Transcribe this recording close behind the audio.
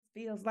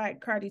Feels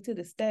like Cardi to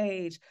the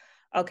stage.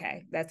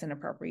 Okay, that's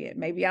inappropriate.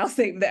 Maybe I'll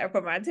save that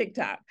for my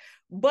TikTok.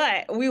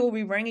 But we will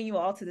be bringing you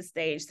all to the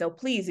stage. So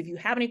please, if you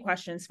have any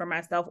questions for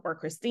myself or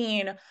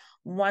Kristine,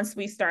 once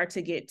we start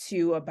to get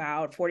to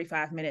about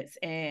 45 minutes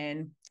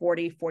and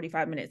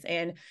 45 minutes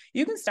in,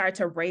 you can start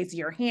to raise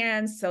your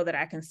hands so that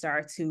I can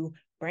start to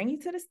bring you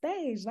to the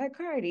stage like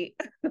Cardi.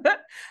 All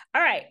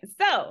right.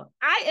 So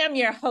I am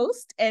your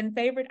host and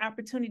favorite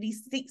opportunity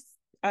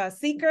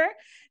seeker,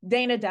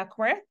 Dana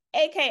Duckworth,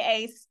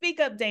 AKA Speak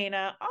Up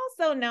Dana,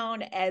 also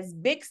known as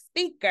Big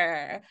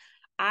Speaker.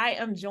 I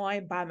am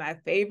joined by my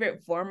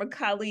favorite former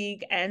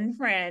colleague and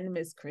friend,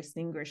 Miss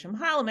Kristine Grisham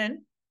Holliman.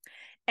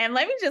 And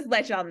let me just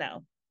let y'all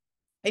know,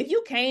 if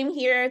you came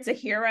here to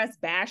hear us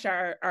bash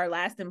our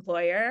last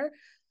employer,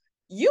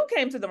 you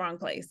came to the wrong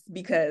place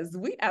because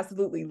we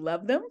absolutely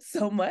love them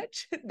so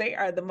much. They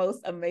are the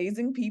most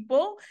amazing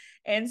people.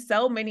 And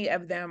so many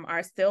of them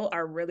are still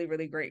our really,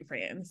 really great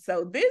friends.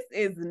 So this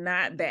is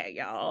not that,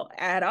 y'all,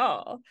 at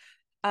all.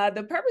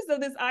 The purpose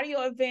of this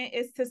audio event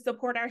is to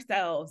support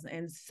ourselves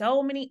and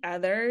so many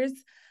others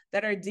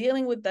that are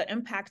dealing with the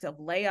impact of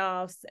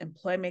layoffs,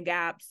 employment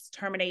gaps,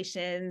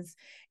 terminations,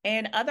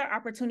 and other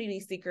opportunity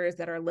seekers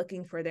that are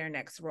looking for their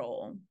next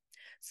role.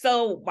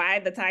 So why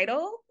the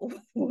title?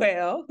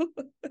 Well,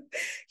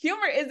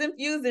 humor is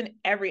infused in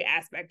every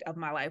aspect of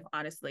my life,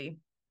 honestly.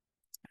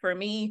 For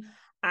me,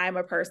 I'm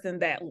a person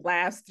that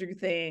laughs through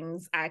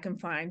things. I can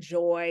find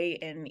joy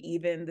in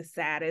even the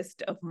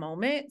saddest of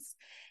moments.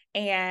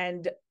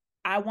 And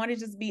I want to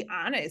just be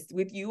honest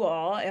with you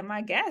all and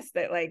my guests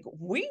that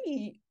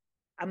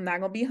I'm not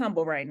going to be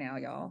humble right now,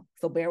 y'all.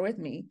 So bear with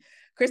me.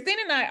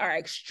 Kristine and I are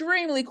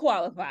extremely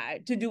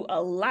qualified to do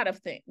a lot of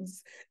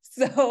things.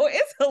 So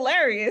it's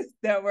hilarious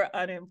that we're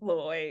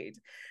unemployed.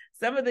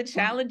 Some of the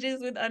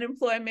challenges with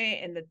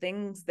unemployment and the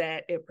things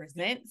that it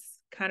presents,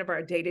 kind of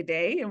our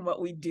day-to-day and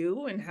what we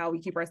do and how we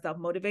keep ourselves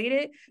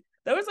motivated,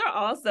 those are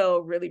also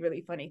really,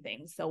 really funny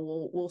things.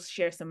 So we'll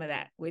share some of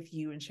that with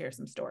you and share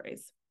some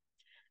stories.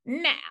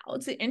 Now,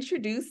 to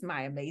introduce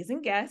my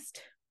amazing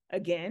guest,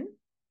 again,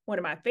 one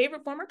of my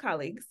favorite former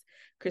colleagues,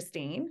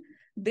 Kristine.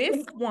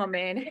 This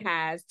woman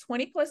has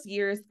 20 plus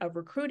years of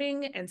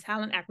recruiting and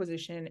talent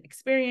acquisition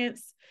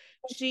experience.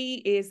 She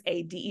is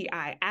a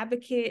DEI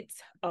advocate,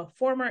 a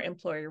former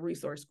employer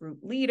resource group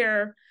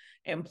leader,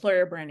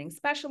 employer branding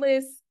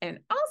specialist, and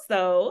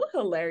also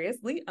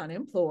hilariously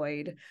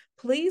unemployed.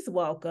 Please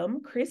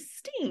welcome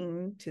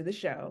Kristine to the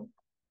show.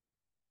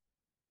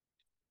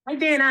 Hi,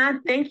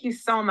 Dana. Thank you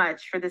so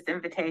much for this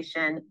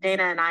invitation.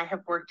 Dana and I have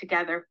worked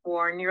together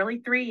for nearly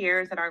 3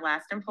 years at our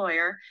last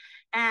employer.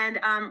 And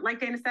like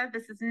Dana said,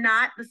 this is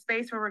not the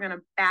space where we're going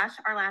to bash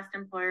our last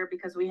employer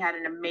because we had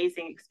an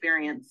amazing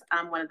experience.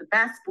 One of the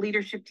best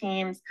leadership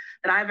teams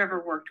that I've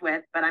ever worked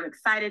with, but I'm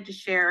excited to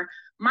share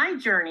my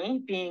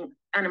journey being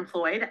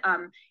unemployed.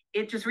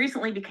 It just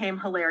recently became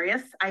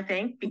hilarious, I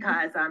think,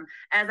 because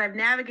as I've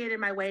navigated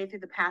my way through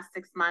the past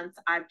 6 months,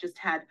 I've just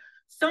had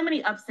so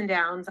many ups and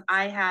downs.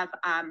 I have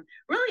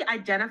really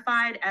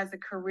identified as a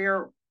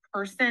career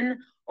person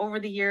over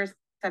the years.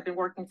 I've been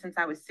working since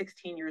I was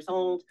 16 years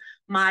old.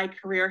 My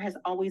career has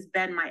always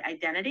been my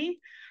identity.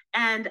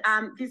 And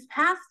these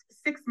past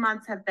 6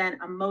 months have been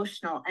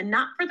emotional, and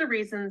not for the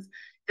reasons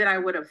that I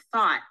would have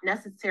thought,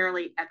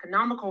 necessarily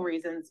economical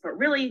reasons, but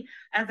really,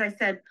 as I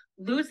said,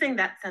 losing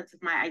that sense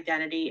of my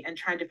identity and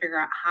trying to figure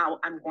out how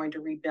I'm going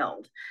to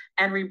rebuild.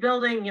 And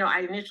rebuilding,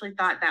 I initially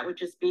thought that would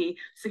just be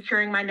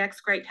securing my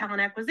next great talent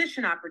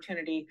acquisition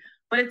opportunity,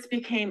 but it's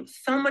became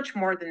so much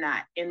more than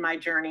that in my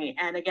journey.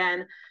 And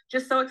again,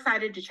 just so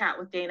excited to chat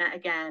with Dana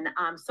again.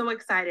 I'm so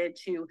excited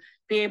to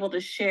be able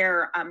to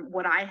share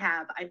what I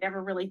have. I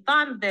never really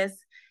thought of this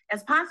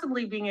as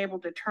possibly being able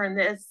to turn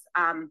the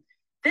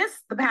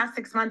past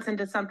 6 months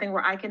into something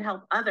where I can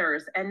help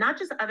others, and not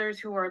just others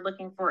who are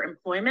looking for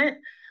employment,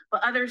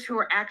 but others who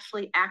are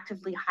actually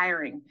actively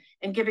hiring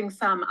and giving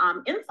some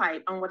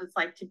insight on what it's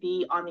like to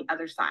be on the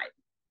other side.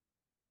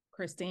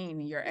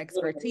 Kristine, your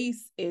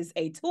expertise is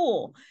a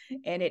tool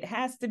and it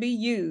has to be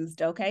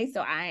used. Okay.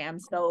 So I am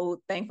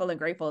so thankful and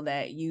grateful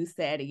that you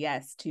said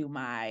yes to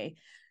my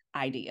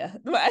idea.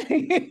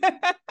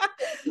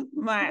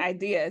 My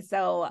idea.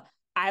 So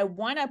I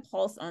want to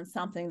pulse on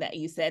something that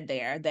you said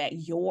there,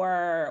 that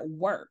your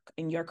work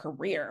and your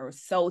career are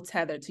so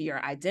tethered to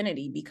your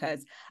identity,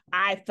 because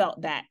I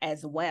felt that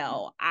as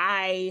well.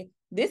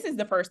 This is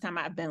the first time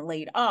I've been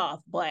laid off,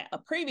 but a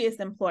previous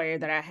employer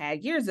that I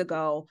had years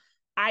ago,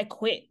 I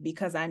quit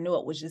because I knew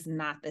it was just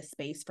not the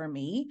space for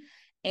me.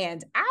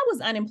 And I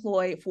was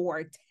unemployed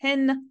for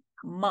 10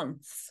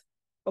 months.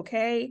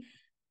 Okay.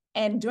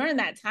 And during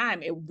that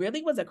time, it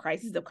really was a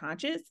crisis of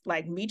conscience,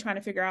 like me trying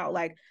to figure out,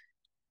 like,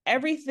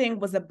 everything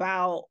was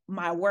about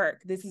my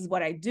work. This is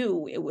what I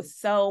do. It was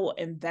so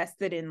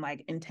invested in,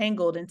 like,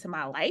 entangled into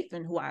my life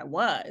and who I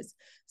was.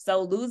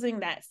 So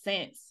losing that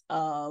sense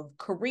of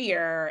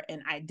career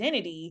and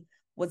identity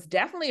was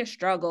definitely a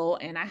struggle.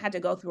 And I had to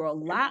go through a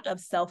lot of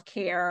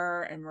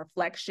self-care and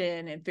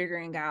reflection and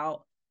figuring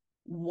out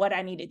what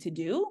I needed to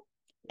do.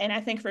 And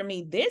I think for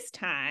me this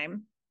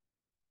time,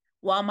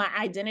 while my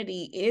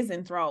identity is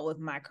enthralled with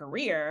my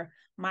career,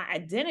 my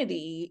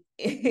identity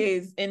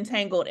is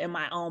entangled in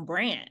my own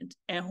brand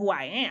and who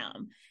I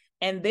am.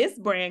 And this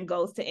brand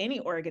goes to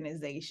any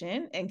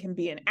organization and can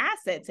be an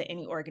asset to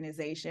any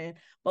organization.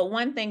 But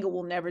one thing it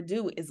will never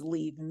do is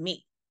leave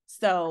me.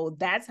 So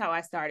that's how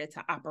I started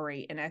to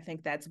operate. And I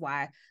think that's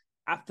why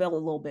I feel a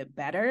little bit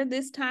better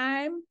this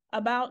time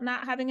about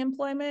not having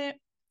employment.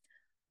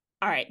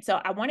 All right, so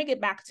I want to get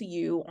back to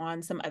you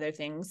on some other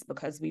things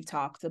because we've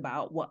talked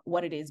about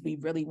what it is we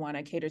really want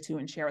to cater to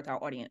and share with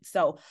our audience.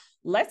 So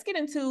let's get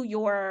into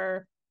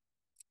your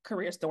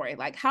career story.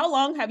 Like, how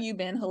long have you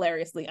been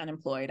hilariously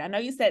unemployed? I know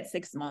you said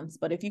 6 months,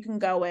 but if you can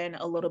go in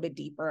a little bit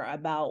deeper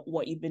about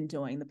what you've been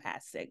doing the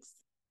past 6.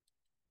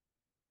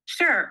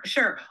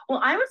 Sure.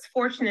 Well, I was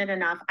fortunate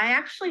enough. I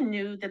actually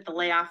knew that the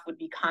layoff would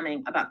be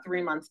coming about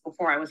 3 months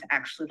before I was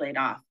actually laid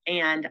off.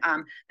 And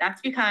that's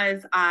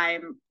because I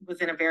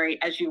was in a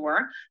very, as you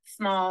were,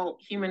 small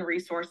human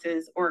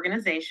resources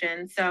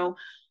organization. So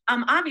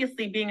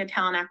obviously, being a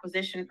talent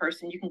acquisition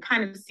person, you can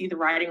kind of see the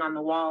writing on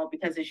the wall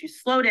because as you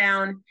slow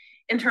down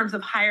in terms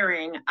of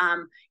hiring,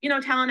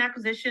 talent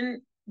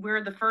acquisition,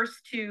 we're the first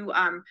to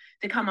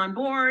come on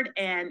board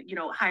and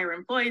hire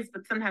employees,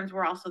 but sometimes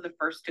we're also the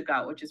first to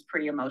go, which is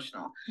pretty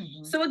emotional.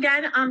 Mm-hmm. So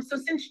again, so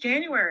since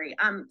January,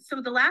 so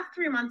the last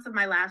 3 months of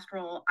my last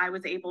role, I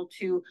was able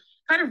to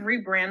kind of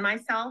rebrand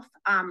myself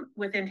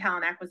within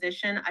talent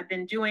acquisition. I've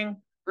been doing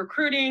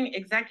recruiting,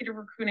 executive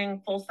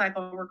recruiting, full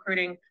cycle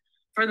recruiting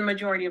for the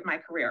majority of my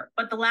career.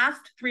 But the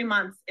last 3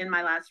 months in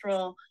my last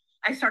role,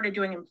 I started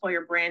doing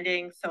employer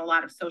branding, so a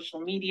lot of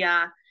social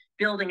media,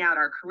 building out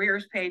our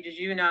careers page, as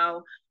you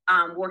know,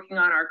 working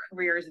on our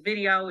careers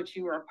video, which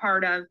you were a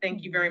part of.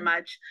 Thank you very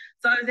much.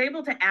 So I was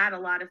able to add a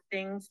lot of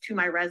things to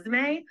my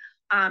resume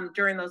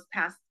during those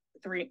past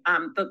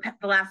the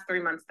last 3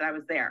 months that I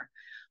was there.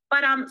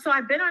 But so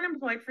I've been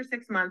unemployed for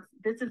 6 months.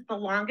 This is the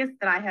longest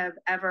that I have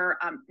ever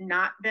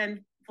not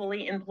been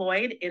fully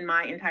employed in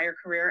my entire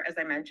career, as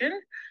I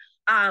mentioned,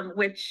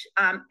 which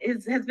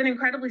has been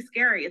incredibly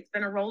scary. It's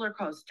been a roller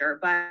coaster,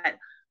 but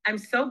I'm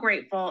so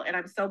grateful and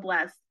I'm so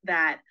blessed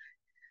that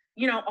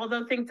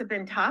although things have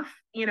been tough,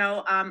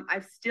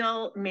 I've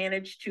still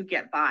managed to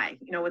get by,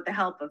 with the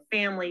help of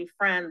family,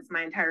 friends,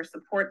 my entire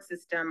support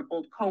system,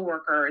 old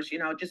coworkers,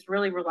 just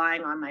really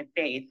relying on my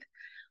faith.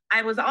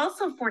 I was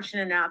also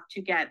fortunate enough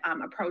to get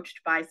approached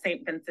by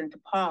St. Vincent de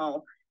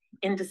Paul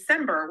in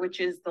December, which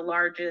is the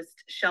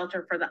largest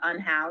shelter for the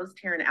unhoused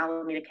here in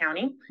Alameda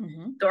County.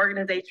 Mm-hmm. The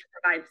organization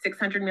provides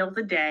 600 meals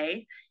a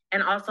day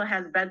and also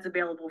has beds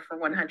available for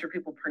 100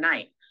 people per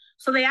night.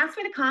 So they asked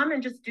me to come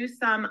and just do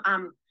some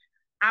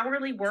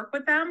hourly work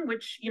with them,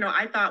 which,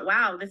 I thought,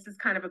 wow, this is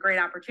kind of a great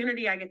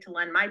opportunity. I get to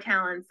lend my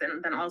talents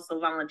and then also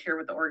volunteer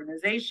with the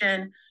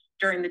organization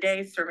during the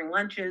day, serving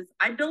lunches.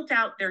 I built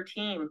out their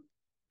team,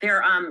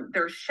 their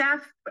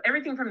chef,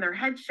 everything from their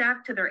head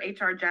chef to their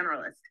HR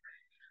generalist,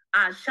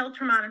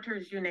 shelter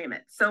monitors, you name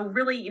it. So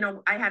really,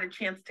 I had a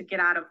chance to get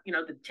out of,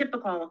 the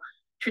typical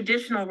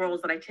traditional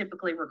roles that I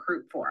typically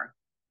recruit for.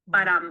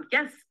 But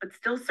yes, but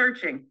still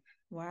searching.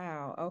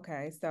 Wow.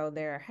 Okay. So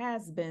there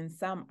has been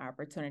some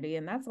opportunity.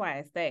 And that's why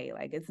I say,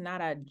 like, it's not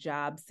a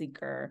job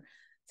seeker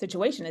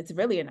situation. It's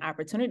really an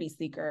opportunity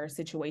seeker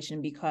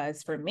situation,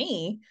 because for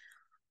me,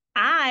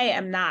 I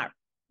am not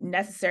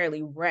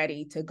necessarily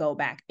ready to go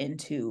back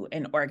into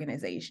an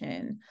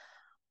organization.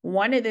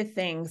 One of the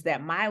things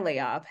that my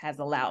layoff has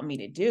allowed me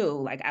to do,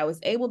 like, I was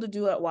able to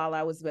do it while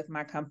I was with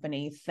my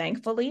company,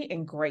 thankfully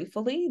and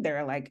gratefully.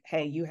 They're like,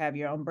 hey, you have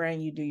your own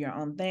brand, you do your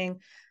own thing.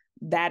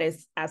 That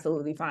is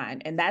absolutely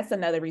fine. And that's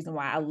another reason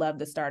why I love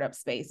the startup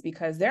space,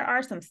 because there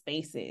are some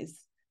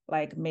spaces,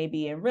 like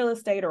maybe in real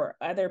estate or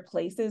other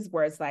places,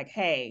 where it's like,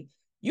 hey,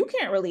 you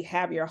can't really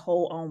have your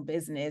whole own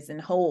business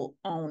and whole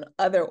own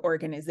other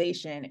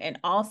organization and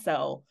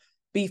also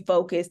be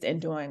focused in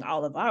doing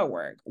all of our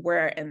work.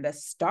 Where in the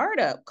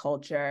startup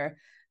culture,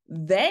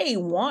 they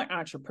want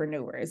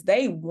entrepreneurs,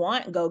 they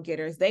want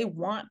go-getters, they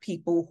want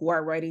people who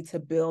are ready to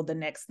build the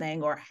next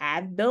thing or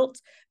have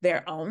built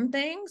their own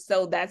thing.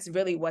 So that's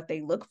really what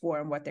they look for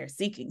and what they're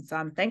seeking. So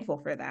I'm thankful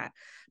for that.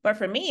 But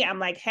for me, I'm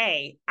like,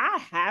 hey, I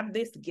have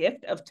this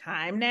gift of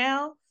time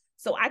now,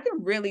 so I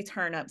can really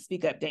turn up,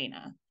 speak up,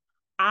 Dana.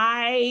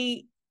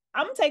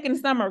 I'm taking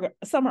summer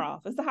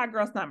off. It's the hot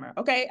girl summer.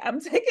 Okay.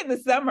 I'm taking the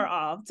summer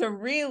off to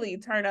really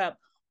turn up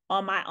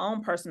on my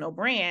own personal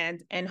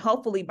brand. And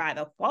hopefully by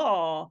the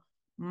fall,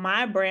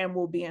 my brand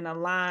will be in a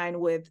line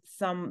with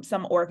some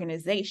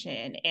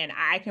organization, and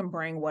I can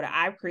bring what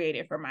I've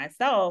created for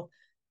myself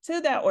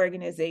to that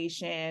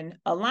organization,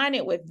 align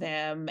it with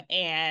them,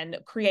 and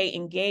create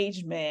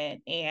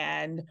engagement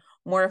and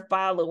more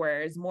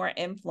followers, more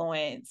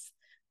influence,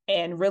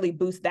 and really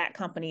boost that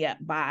company up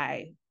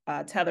by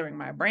tethering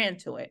my brand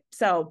to it.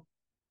 So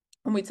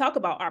when we talk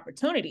about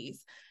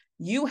opportunities,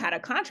 you had a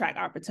contract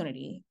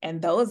opportunity,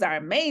 and those are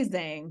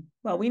amazing.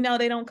 Well, we know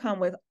they don't come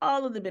with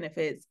all of the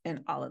benefits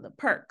and all of the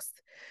perks.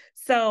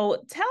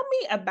 So tell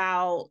me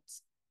about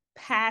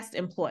past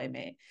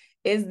employment.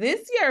 Is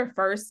this your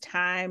first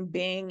time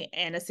being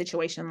in a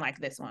situation like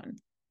this one?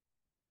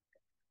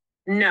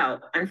 No,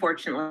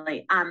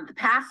 unfortunately. The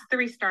past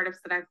three startups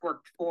that I've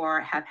worked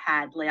for have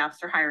had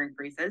layoffs or hiring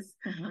freezes.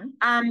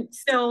 Mm-hmm.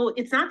 So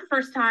it's not the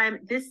first time.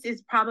 This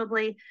is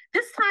probably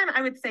this time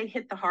I would say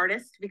hit the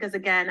hardest because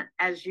again,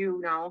 as you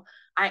know,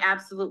 I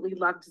absolutely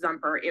loved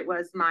Zumper. It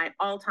was my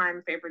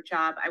all-time favorite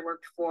job. I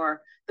worked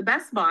for the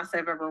best boss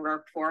I've ever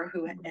worked for,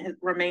 who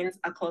remains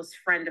a close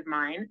friend of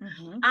mine.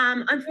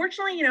 Mm-hmm.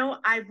 Unfortunately,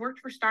 I've worked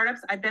for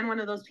startups. I've been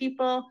one of those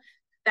people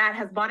that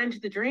has bought into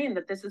the dream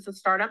that this is a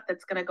startup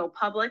that's going to go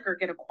public or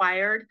get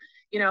acquired.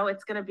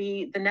 It's going to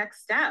be the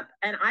next step.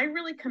 And I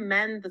really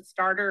commend the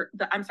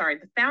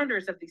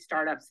founders of these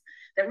startups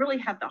that really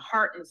have the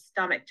heart and the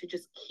stomach to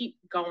just keep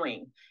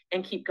going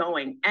and keep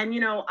going. And,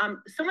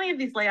 so many of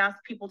these layoffs,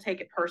 people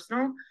take it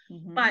personal,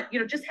 Mm-hmm. but,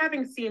 just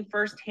having seen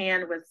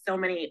firsthand with so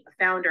many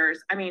founders,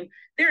 I mean,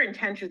 their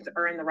intentions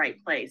are in the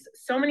right place.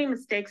 So many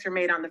mistakes are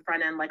made on the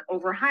front end, like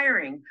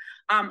overhiring.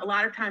 A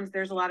lot of times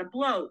there's a lot of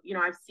bloat.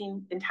 I've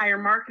seen entire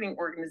marketing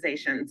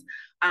organizations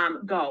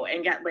go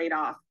and get laid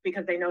off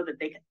because they know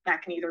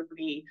that can either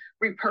be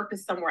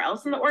repurposed somewhere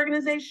else in the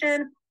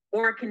organization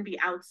or it can be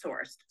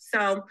outsourced.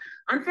 So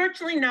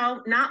unfortunately,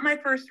 no, not my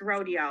first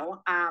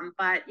rodeo,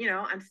 but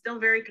I'm still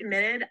very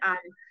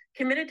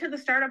committed to the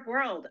startup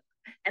world.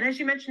 And as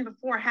you mentioned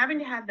before, having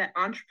to have that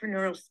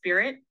entrepreneurial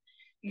spirit,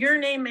 your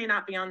name may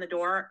not be on the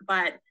door,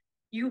 but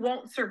you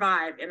won't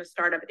survive in a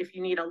startup if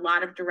you need a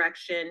lot of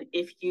direction,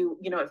 if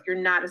you're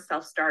not a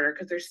self-starter,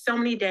 because there's so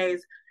many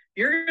days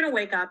you're going to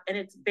wake up and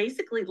it's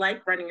basically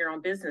like running your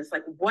own business.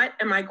 Like, what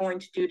am I going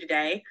to do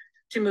today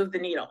to move the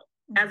needle?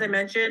 Mm-hmm. As I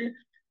mentioned,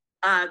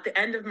 at the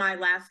end of my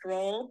last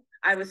role,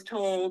 I was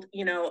told,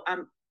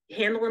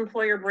 handle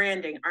employer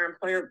branding, our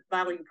employer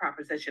value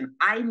proposition.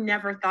 I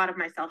never thought of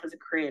myself as a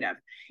creative.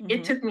 Mm-hmm.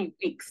 It took me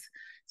weeks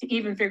to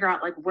even figure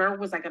out, like, where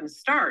was I going to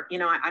start?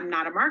 I'm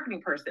not a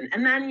marketing person.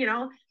 And then,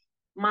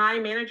 my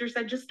manager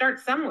said, just start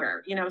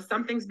somewhere.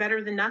 Something's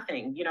better than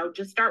nothing.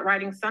 Just start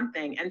writing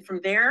something. And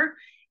from there,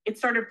 it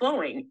started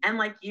flowing. And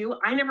like you,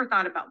 I never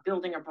thought about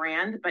building a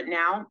brand, but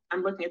now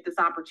I'm looking at this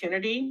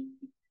opportunity,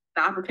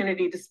 the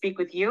opportunity to speak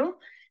with you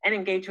and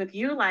engage with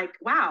you. Like,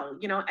 wow,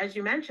 as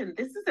you mentioned,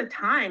 this is a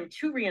time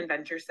to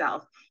reinvent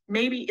yourself.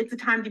 Maybe it's a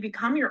time to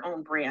become your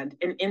own brand,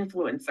 an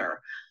influencer.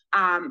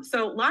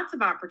 So lots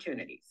of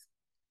opportunities.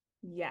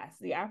 Yes,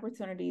 the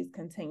opportunities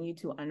continue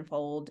to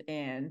unfold,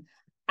 and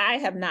I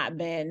have not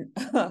been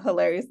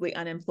hilariously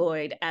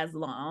unemployed as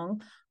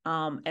long.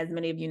 As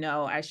many of you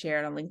know, I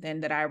shared on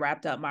LinkedIn that I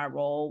wrapped up my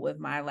role with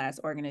my last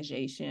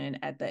organization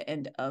at the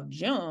end of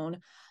June.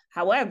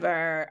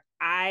 However,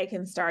 I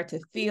can start to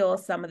feel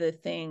some of the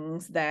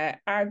things that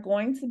are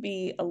going to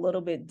be a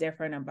little bit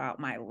different about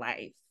my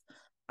life.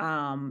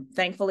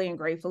 Thankfully and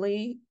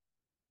gratefully,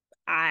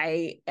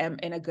 I am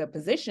in a good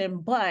position,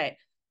 but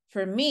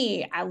for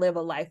me, I live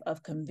a life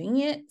of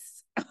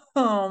convenience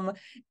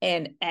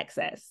and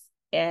excess.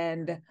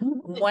 And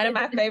one of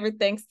my favorite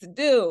things to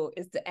do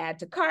is to add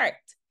to cart.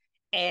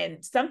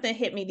 And something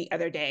hit me the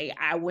other day.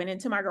 I went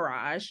into my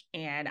garage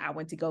and I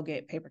went to go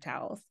get paper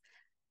towels.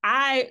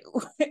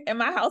 In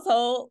my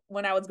household,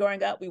 when I was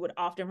growing up, we would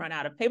often run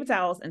out of paper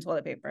towels and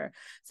toilet paper.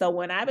 So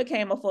when I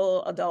became a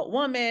full adult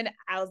woman,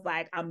 I was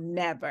like, I'm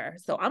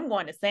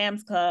going to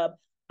Sam's Club.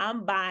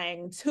 I'm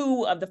buying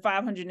 2 of the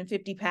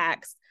 550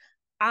 packs.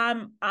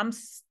 I'm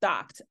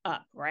stocked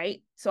up,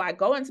 right? So I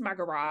go into my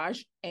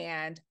garage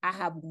and I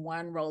have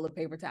 1 roll of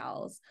paper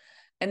towels.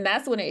 And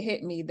that's when it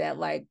hit me that,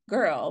 like,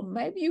 girl,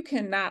 maybe you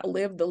cannot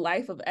live the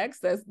life of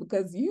excess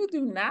because you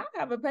do not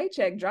have a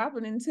paycheck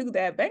dropping into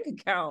that bank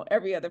account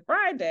every other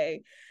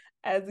Friday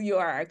as you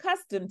are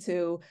accustomed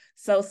to.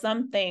 So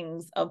some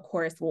things, of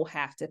course, will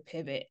have to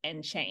pivot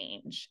and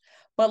change.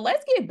 But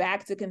let's get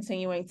back to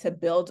continuing to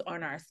build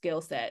on our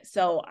skill set.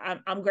 So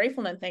I'm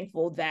grateful and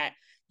thankful that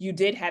you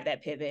did have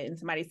that pivot and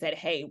somebody said,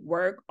 hey,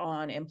 work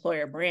on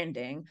employer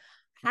branding.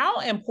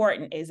 How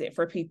important is it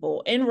for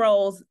people in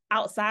roles,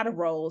 outside of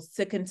roles,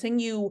 to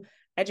continue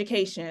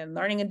education,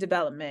 learning and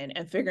development,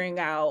 and figuring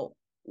out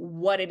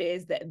what it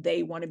is that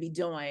they want to be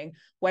doing,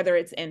 whether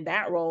it's in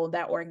that role,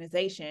 that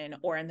organization,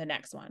 or in the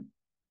next one?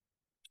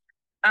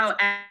 Oh,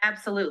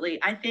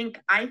 absolutely. I think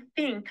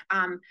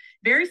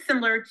very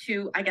similar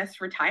to, I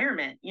guess,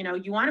 retirement.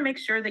 You want to make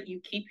sure that you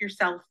keep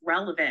yourself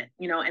relevant,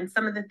 and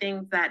some of the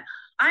things that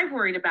I've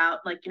worried about,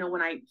 like,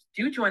 when I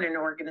do join an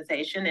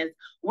organization is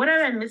what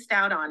have I missed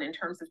out on in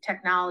terms of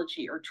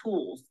technology or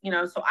tools,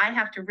 so I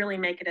have to really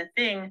make it a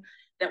thing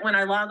that when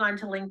I log on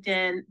to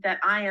LinkedIn, that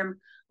I am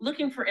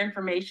looking for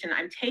information,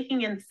 I'm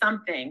taking in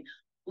something,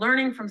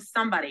 learning from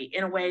somebody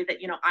in a way that,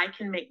 I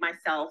can make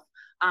myself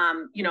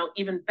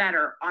even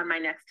better on my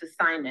next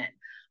assignment.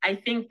 I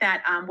think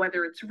that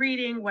whether it's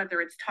reading, whether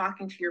it's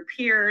talking to your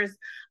peers,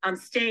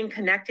 staying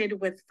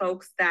connected with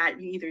folks that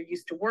you either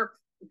used to work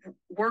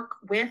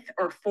with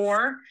or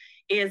for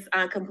is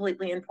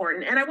completely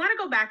important. And I want to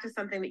go back to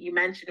something that you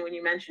mentioned when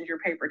you mentioned your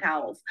paper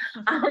towels.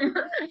 I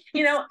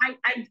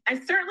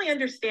certainly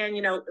understand,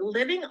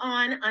 living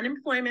on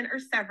unemployment or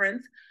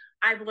severance,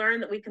 I've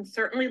learned that we can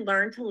certainly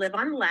learn to live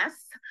on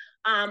less.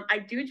 I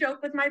do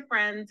joke with my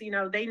friends,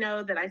 they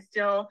know that I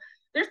still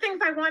there's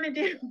things I want to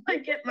do,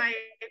 like get my,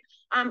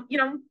 my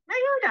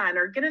hair done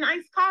or get an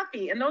iced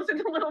coffee. And those are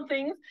the little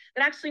things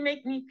that actually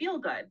make me feel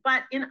good.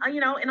 But in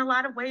a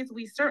lot of ways,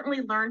 we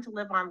certainly learn to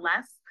live on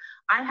less.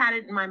 I had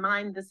it in my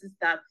mind, this is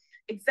the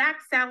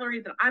exact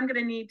salary that I'm going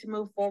to need to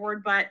move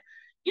forward. But,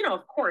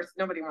 of course,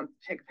 nobody wants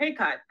to take a pay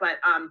cut, but,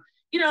 I'm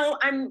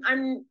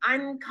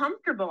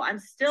comfortable. I'm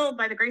still,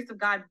 by the grace of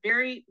God,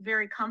 very,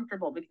 very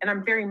comfortable. And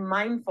I'm very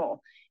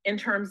mindful in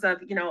terms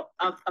of,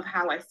 of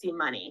how I see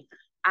money.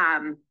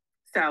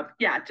 So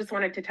yeah, just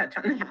wanted to touch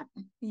on that.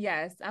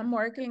 Yes, I'm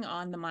working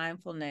on the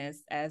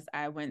mindfulness as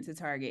I went to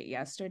Target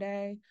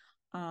yesterday.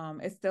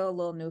 It's still a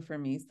little new for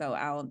me, so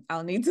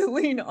I'll need to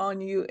lean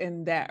on you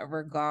in that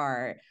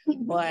regard.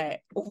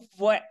 But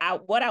what I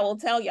will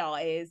tell y'all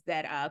is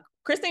that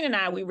Kristine and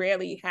I, we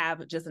rarely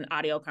have just an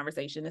audio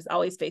conversation. It's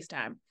always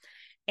FaceTime.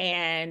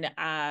 And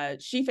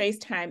she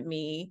FaceTimed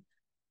me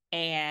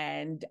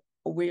and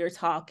we're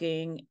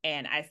talking,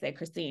 and I said,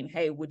 Kristine,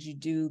 hey, would you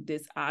do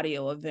this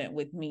audio event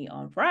with me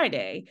on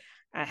Friday?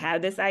 I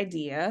have this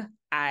idea.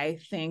 I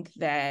think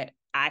that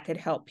I could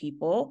help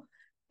people,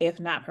 if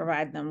not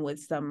provide them with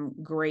some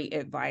great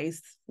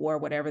advice for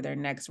whatever their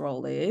next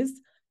role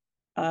is.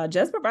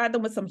 Just provide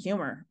them with some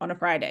humor on a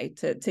Friday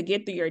to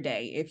get through your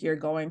day if you're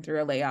going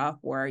through a layoff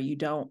where you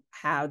don't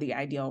have the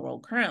ideal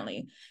role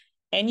currently.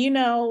 And,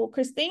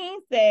 Kristine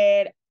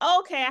said,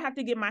 okay, I have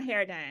to get my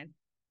hair done.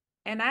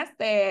 And I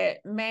said,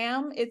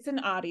 ma'am, it's an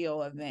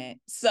audio event.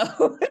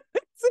 So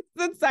it's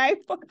the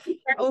type of,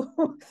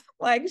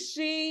 like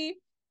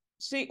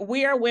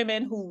we are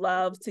women who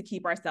love to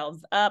keep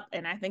ourselves up.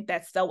 And I think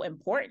that's so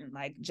important.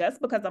 Like, just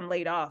because I'm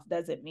laid off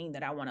doesn't mean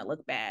that I want to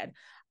look bad.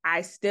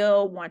 I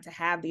still want to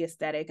have the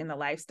aesthetic and the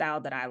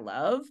lifestyle that I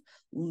love.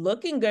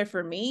 Looking good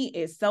for me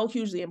is so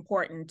hugely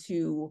important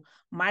to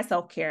my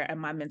self-care and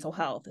my mental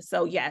health.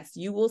 So yes,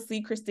 you will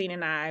see Kristine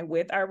and I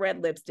with our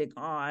red lipstick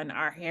on.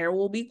 Our hair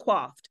will be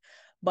coiffed,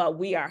 but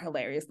we are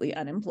hilariously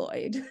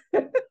unemployed.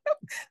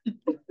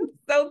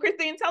 So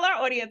Kristine, tell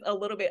our audience a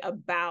little bit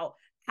about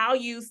how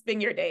you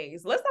spend your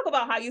days. Let's talk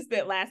about how you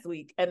spent last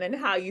week and then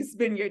how you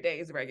spend your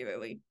days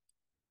regularly.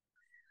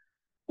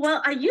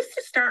 Well, I used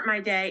to start my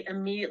day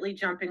immediately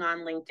jumping on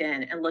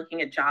LinkedIn and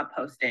looking at job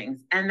postings.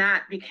 And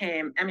that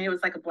became, it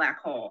was like a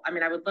black hole. I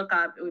would look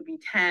up, it would be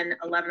 10,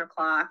 11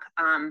 o'clock.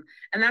 And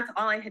that's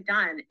all I had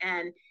done.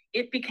 And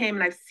it became,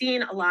 and I've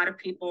seen a lot of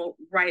people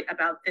write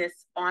about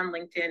this on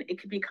LinkedIn, it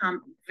could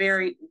become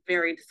very,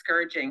 very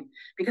discouraging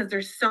because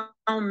there's so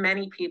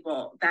many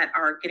people that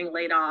are getting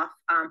laid off.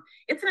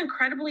 It's an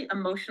incredibly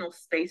emotional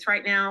space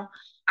right now.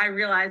 I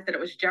realized that it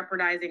was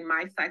jeopardizing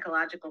my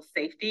psychological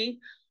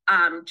safety.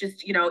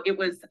 It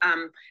was,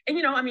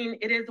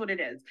 it is what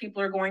it is.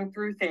 People are going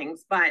through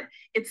things, but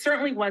it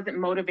certainly wasn't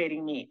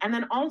motivating me. And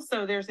then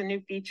also there's a new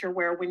feature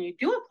where when you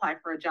do apply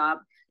for a job,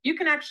 you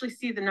can actually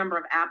see the number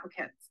of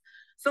applicants.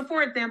 So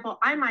for example,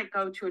 I might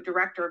go to a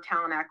director of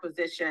talent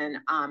acquisition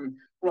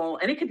role,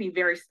 and it could be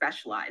very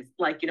specialized.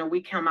 Like,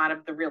 we come out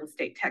of the real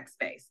estate tech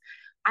space.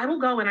 I will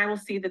go and I will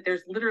see that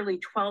there's literally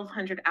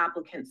 1,200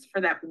 applicants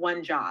for that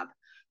one job,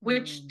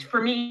 which for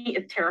me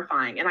is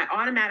terrifying. And I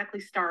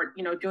automatically start,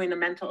 doing the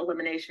mental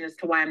elimination as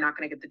to why I'm not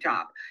going to get the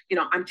job.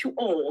 I'm too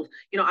old,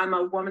 I'm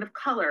a woman of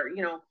color,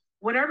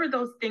 whatever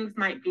those things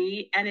might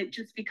be. And it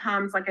just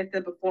becomes, like I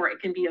said before, it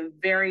can be a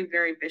very,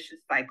 very vicious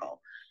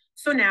cycle.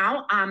 So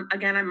now,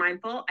 again, I'm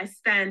mindful. I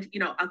spend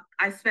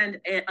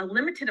a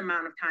limited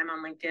amount of time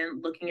on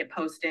LinkedIn looking at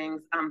postings,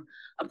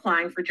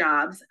 applying for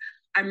jobs.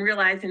 I'm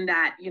realizing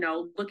that,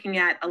 looking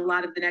at a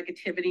lot of the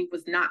negativity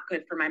was not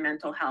good for my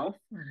mental health.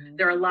 Mm-hmm.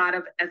 There are a lot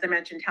of, as I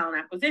mentioned, talent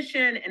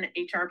acquisition and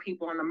HR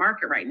people on the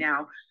market right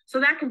now. So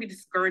that can be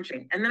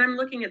discouraging. And then I'm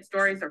looking at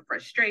stories of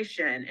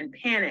frustration and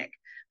panic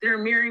that are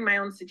mirroring my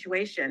own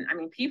situation.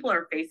 People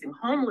are facing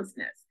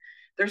homelessness.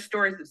 There's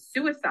stories of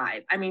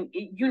suicide.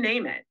 You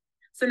name it.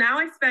 So now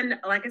I spend,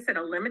 like I said,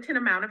 a limited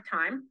amount of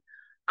time.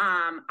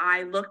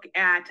 I look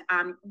at,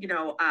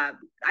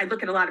 I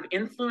look at a lot of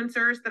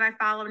influencers that I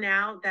follow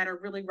now that are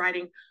really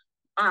writing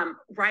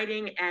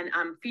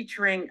and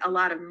featuring a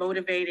lot of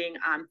motivating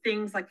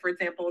things. Like, for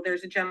example,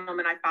 there's a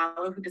gentleman I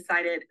follow who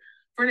decided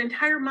for an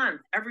entire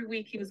month, every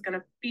week, he was going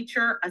to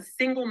feature a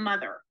single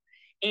mother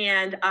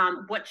and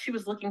what she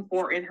was looking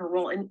for in her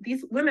role. And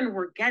these women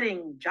were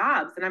getting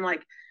jobs. And I'm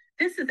like,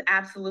 this is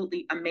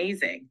absolutely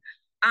amazing.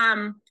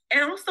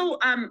 And also,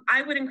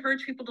 I would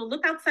encourage people to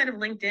look outside of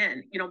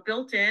LinkedIn.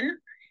 Built In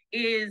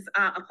is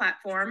a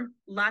platform,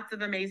 lots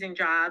of amazing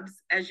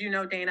jobs. As you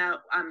know, Dana,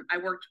 I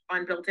worked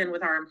on Built In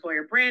with our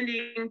employer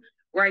branding,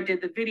 where I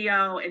did the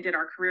video and did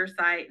our career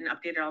site and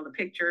updated all the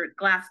pictures.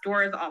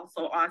 Glassdoor is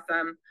also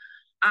awesome.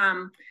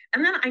 And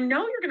then I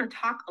know you're going to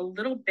talk a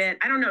little bit.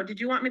 I don't know. Did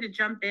you want me to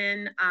jump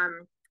in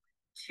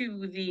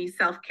to the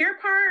self-care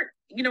part?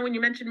 When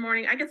you mentioned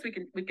morning, I guess we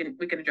can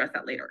address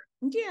that later.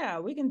 Yeah,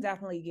 we can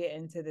definitely get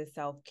into the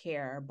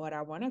self-care, but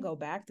I want to go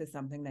back to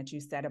something that you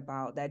said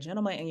about that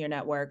gentleman in your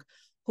network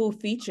who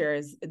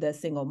features the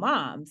single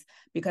moms,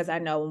 because I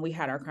know when we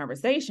had our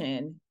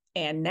conversation,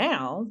 and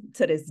now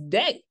to this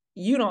day,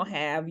 you don't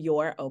have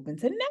your open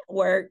to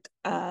network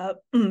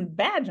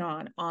badge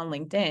on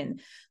LinkedIn.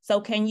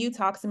 So can you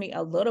talk to me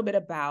a little bit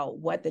about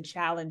what the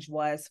challenge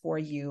was for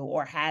you,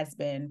 or has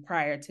been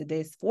prior to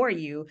this for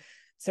you,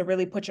 to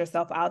really put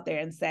yourself out there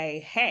and say,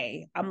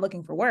 hey, I'm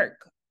looking for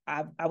work.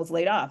 I was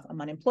laid off.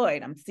 I'm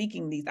unemployed. I'm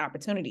seeking these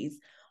opportunities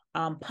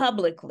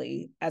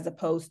publicly, as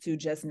opposed to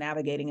just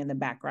navigating in the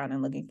background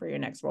and looking for your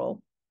next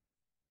role?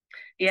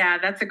 Yeah,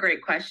 that's a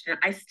great question.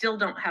 I still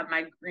don't have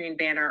my green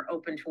banner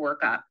open to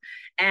work up.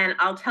 And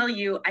I'll tell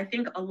you, I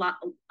think a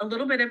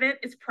little bit of it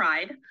is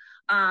pride.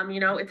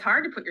 It's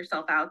hard to put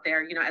yourself out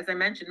there. As I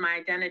mentioned, my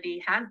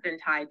identity has been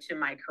tied to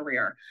my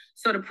career.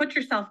 So to put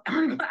yourself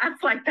on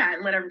blast like that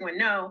and let everyone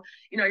know,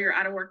 you're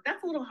out of work,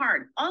 that's a little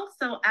hard.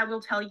 Also, I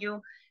will tell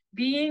you,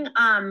 being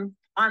on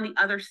the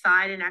other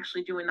side and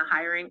actually doing the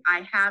hiring,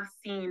 I have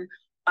seen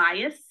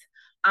bias.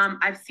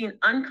 I've seen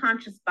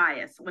unconscious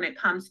bias when it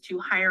comes to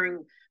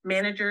hiring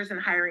managers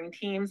and hiring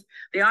teams.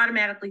 They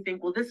automatically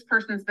think, well, this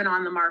person's been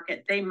on the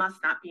market, they must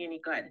not be any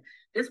good.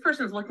 This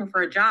person's looking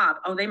for a job,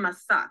 oh, they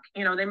must suck.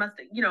 They must,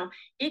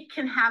 it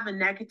can have a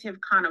negative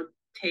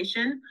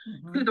connotation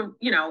to the,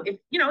 if,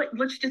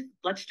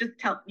 let's just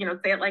tell,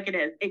 say it like it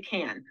is, it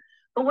can.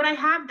 But what I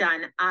have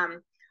done,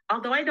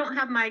 although I don't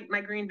have my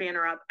green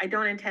banner up, I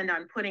don't intend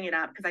on putting it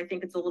up because I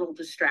think it's a little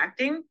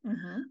distracting.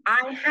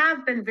 I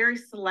have been very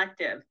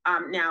selective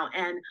now.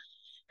 And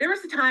there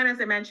was a time,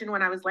 as I mentioned,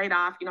 when I was laid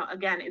off,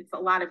 again, it's a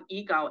lot of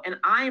ego. And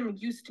I am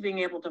used to being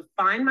able to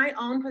find my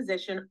own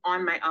position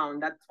on my own.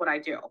 That's what I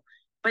do.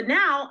 But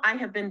now I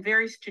have been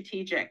very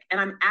strategic,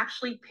 and I'm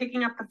actually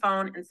picking up the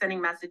phone and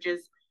sending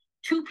messages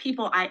to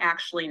people I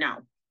actually know.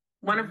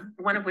 One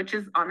of which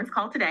is on this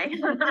call today.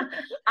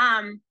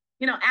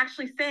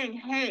 Actually saying,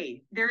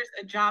 hey, there's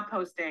a job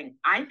posting.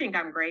 I think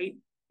I'm great.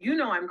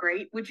 I'm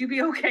great. Would you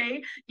be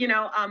okay,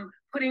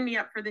 putting me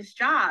up for this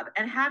job,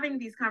 and having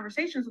these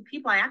conversations with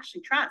people I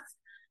actually trust.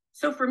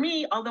 So for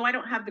me, although I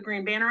don't have the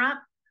green banner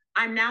up,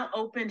 I'm now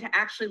open to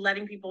actually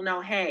letting people know,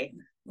 hey,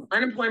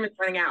 unemployment's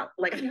running out.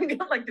 Like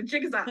the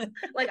jig is up.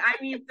 Like,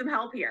 I need some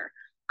help here.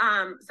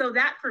 So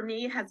that for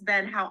me has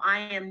been how I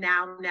am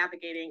now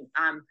navigating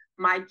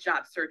my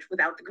job search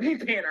without the green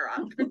banner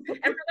up. And for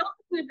those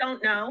who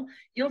don't know,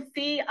 you'll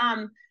see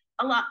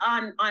a lot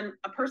on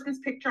a person's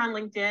picture on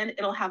LinkedIn.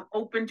 It'll have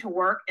open to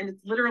work, and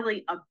it's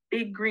literally a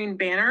big green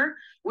banner,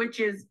 which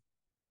is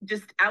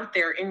just out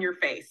there in your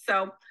face.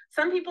 So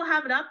some people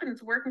have it up and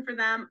it's working for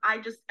them. I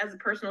just, as a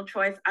personal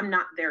choice, I'm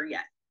not there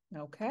yet.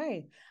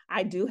 Okay.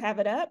 I do have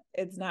it up.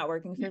 It's not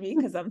working for me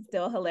because I'm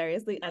still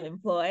hilariously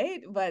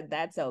unemployed, but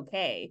that's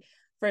okay.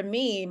 For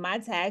me, my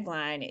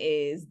tagline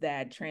is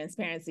that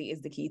transparency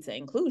is the key to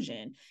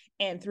inclusion.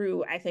 And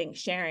through, I think,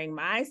 sharing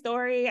my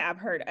story, I've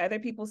heard other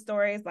people's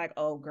stories like,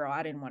 oh, girl,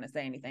 I didn't want to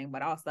say anything,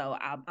 but also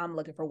I'm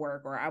looking for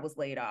work, or I was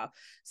laid off.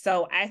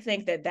 So I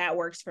think that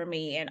works for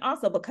me. And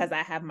also because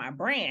I have my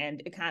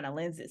brand, it kind of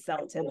lends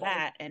itself to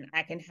that. And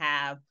I can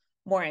have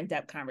more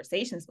in-depth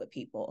conversations with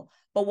people.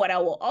 But what I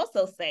will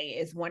also say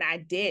is, when I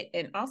did,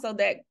 and also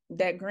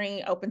that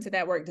green open to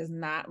network does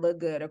not look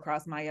good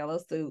across my yellow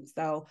suit.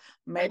 So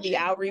maybe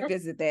I'll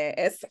revisit that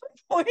at some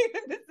point.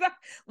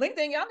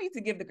 LinkedIn, y'all need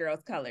to give the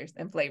girls colors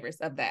and flavors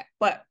of that.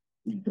 But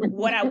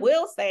what I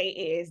will say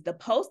is, the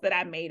post that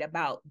I made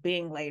about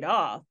being laid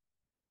off,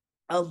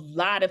 a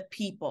lot of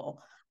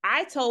people,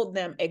 I told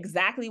them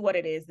exactly what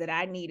it is that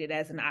I needed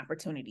as an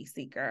opportunity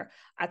seeker.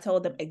 I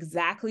told them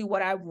exactly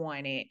what I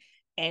wanted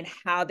and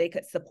how they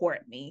could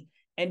support me.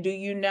 And do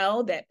you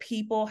know that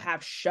people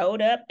have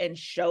showed up and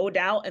showed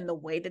out in the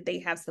way that they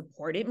have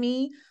supported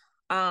me?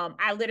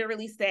 I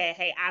literally said,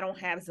 hey, I don't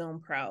have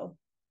Zoom Pro.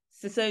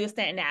 Cecilia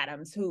Stanton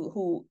Adams,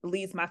 who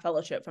leads my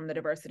fellowship from the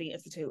Diversity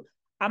Institute,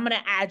 I'm going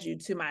to add you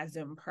to my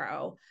Zoom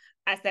Pro.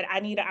 I said, I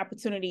need an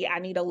opportunity. I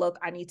need a look.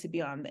 I need to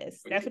be on this.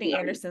 Stephanie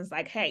Anderson's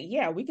like, hey,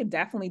 yeah, we could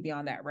definitely be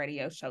on that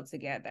radio show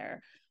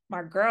together.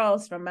 My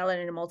girls from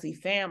Melanin and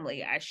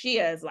Multifamily,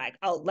 Ashia is like,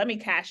 oh, let me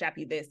cash app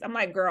you this. I'm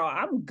like, girl,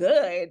 I'm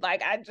good.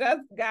 Like, I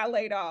just got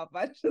laid off.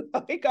 I just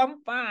like,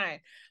 I'm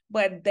fine.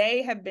 But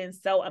they have been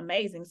so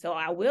amazing. So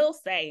I will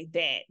say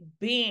that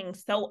being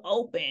so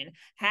open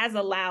has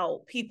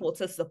allowed people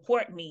to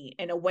support me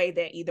in a way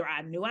that either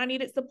I knew I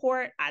needed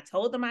support, I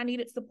told them I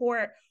needed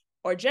support,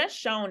 or just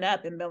shown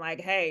up and been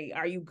like, hey,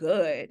 are you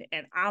good?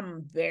 And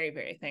I'm very,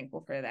 very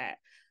thankful for that.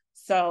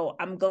 So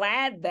I'm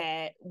glad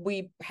that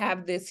we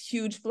have this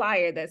huge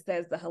flyer that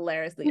says the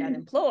hilariously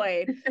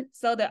unemployed,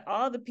 so that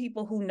all the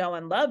people who know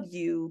and love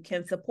you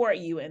can support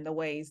you in the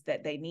ways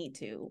that they need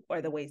to,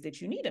 or the ways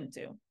that you need them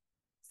to.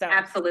 So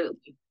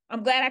absolutely.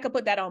 I'm glad I could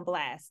put that on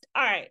blast.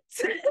 All right.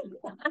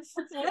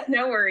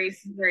 No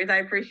worries. I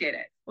appreciate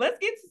it. Let's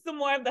get to some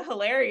more of the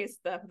hilarious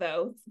stuff,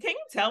 though. Can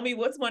you tell me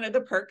what's one of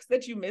the perks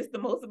that you miss the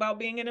most about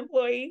being an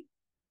employee?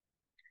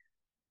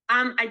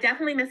 I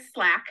definitely miss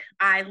Slack.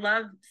 I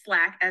love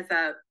Slack as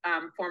a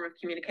form of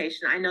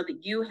communication. I know that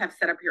you have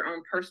set up your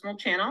own personal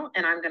channel,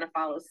 and I'm going to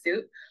follow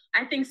suit.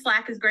 I think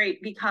Slack is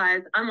great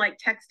because, unlike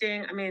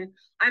texting, I mean,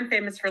 I'm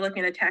famous for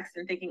looking at a text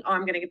and thinking, oh,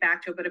 I'm going to get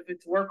back to it. But if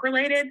it's work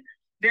related,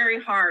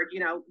 very hard,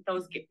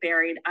 those get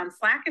buried.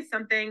 Slack is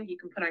something you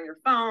can put on your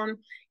phone.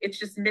 It's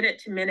just minute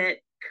to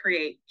minute,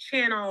 create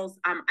channels.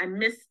 I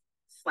miss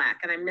Slack,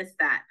 and I miss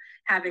that,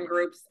 having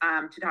groups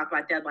to talk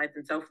about deadlines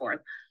and so forth.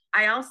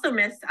 I also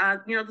miss,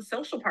 the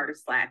social part of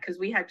Slack, because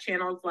we had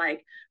channels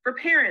like for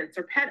parents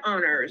or pet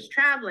owners,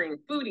 traveling,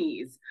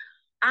 foodies.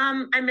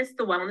 I miss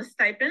the wellness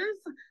stipends.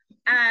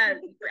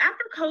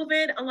 After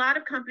COVID, a lot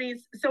of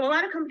companies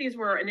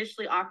were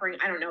initially offering,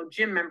 I don't know,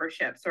 gym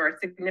memberships or a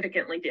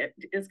significantly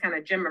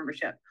discounted gym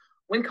membership.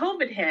 When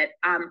COVID hit,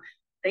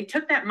 they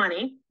took that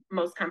money,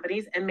 most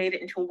companies, and made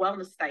it into a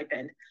wellness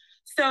stipend.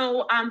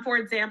 So, for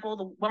example,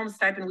 the wellness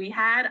stipend we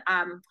had,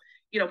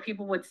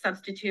 people would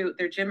substitute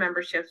their gym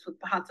memberships with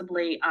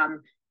possibly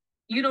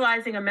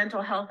utilizing a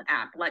mental health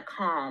app like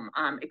Calm,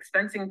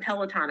 expensing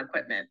Peloton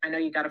equipment. I know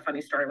you got a funny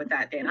story with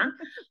that, Dana.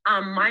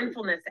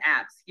 Mindfulness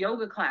apps,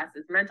 yoga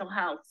classes, mental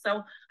health.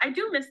 So I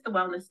do miss the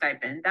wellness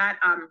stipend. That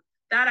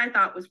I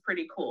thought was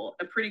pretty cool,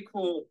 a pretty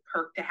cool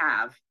perk to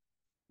have.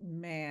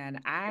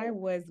 Man, I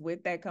was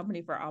with that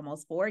company for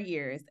almost 4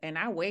 years, and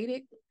I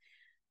waited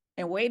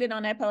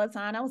on that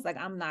Peloton. I was like,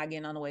 I'm not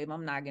getting on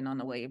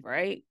the wave,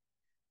 right?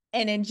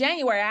 And in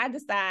January, I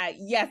decide,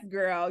 yes,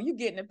 girl, you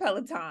getting a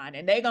Peloton,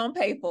 and they gonna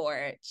pay for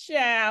it.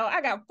 Ciao.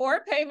 I got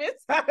 4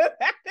 payments out of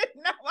that.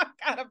 Now I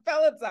got a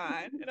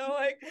Peloton.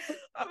 Like,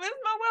 I miss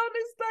my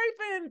wellness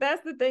stipend.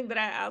 That's the thing that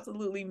I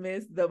absolutely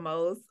miss the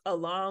most,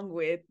 along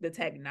with the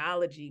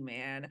technology,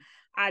 man.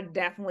 I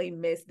definitely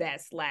miss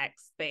that Slack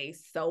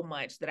space so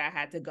much that I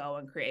had to go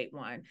and create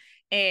one.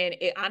 And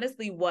it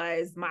honestly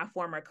was my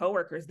former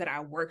coworkers that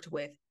I worked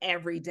with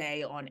every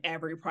day on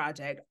every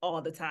project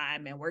all the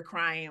time. And we're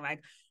crying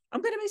like,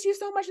 I'm going to miss you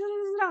so much.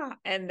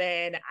 And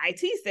then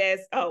IT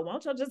says, oh, why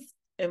don't y'all just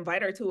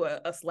invite her to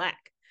a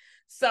Slack?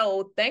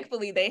 So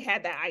thankfully they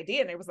had that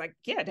idea, and they was like,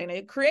 yeah,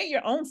 Dana, create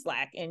your own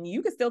Slack and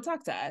you can still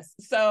talk to us.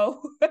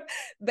 So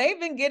they've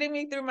been getting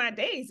me through my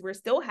days. We're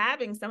still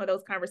having some of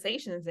those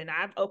conversations, and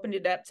I've opened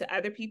it up to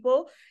other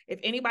people. If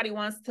anybody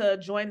wants to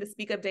join the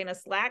Speak Up Dana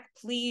Slack,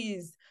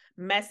 please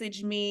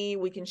message me.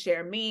 We can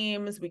share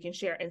memes, we can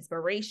share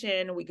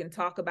inspiration, we can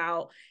talk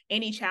about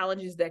any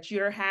challenges that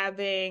you're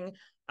having.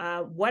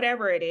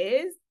 Whatever it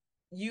is,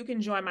 you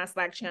can join my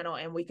Slack channel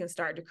and we can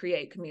start to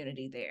create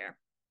community there.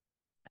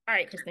 All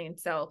right, Kristine.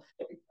 So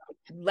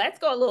let's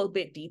go a little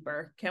bit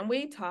deeper. Can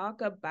we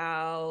talk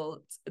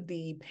about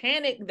the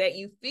panic that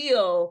you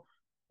feel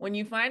when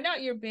you find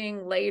out you're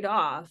being laid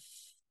off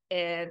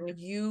and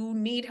you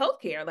need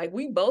healthcare? Like,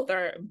 we both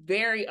are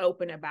very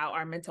open about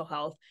our mental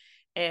health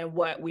and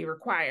what we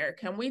require.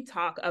 Can we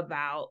talk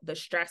about the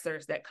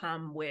stressors that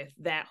come with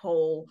that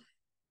whole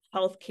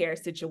healthcare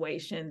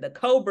situation, the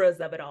cobras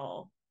of it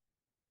all?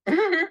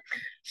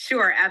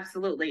 Sure,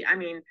 absolutely. I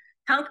mean,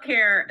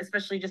 healthcare,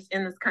 especially just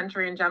in this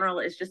country in general,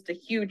 is just a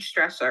huge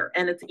stressor,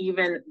 and it's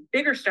even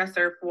bigger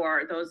stressor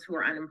for those who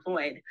are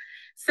unemployed.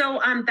 So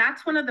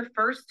that's one of the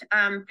first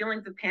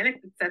feelings of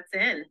panic that sets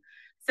in.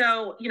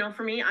 So,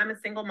 for me, I'm a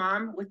single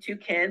mom with 2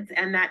 kids,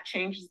 and that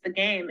changes the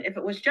game. If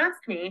it was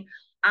just me,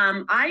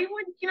 I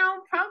would,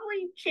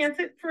 probably chance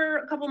it for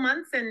a couple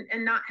months and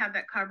not have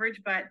that coverage,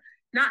 but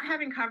not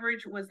having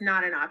coverage was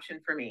not an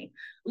option for me.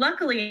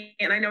 Luckily,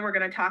 and I know we're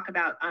going to talk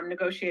about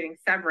negotiating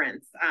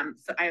severance,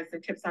 so I have some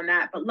tips on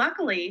that, but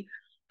luckily,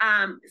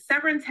 COBRA,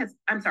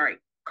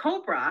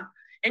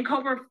 and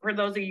COBRA, for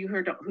those of you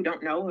who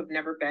don't know, who have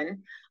never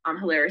been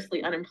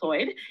hilariously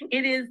unemployed,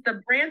 it is the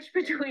branch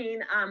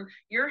between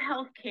your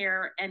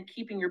healthcare and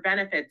keeping your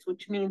benefits,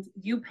 which means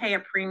you pay a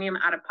premium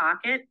out of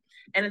pocket,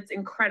 and it's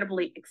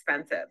incredibly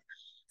expensive.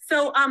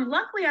 So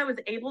luckily, I was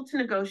able to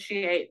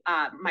negotiate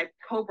my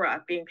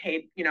COBRA being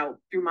paid,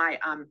 through my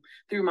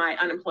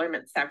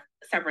unemployment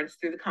severance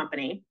through the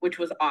company, which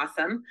was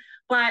awesome.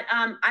 But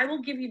I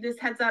will give you this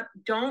heads up: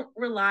 don't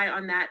rely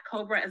on that.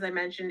 COBRA, as I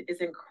mentioned,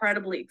 is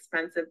incredibly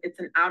expensive. It's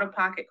an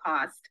out-of-pocket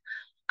cost.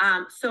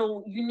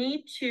 So you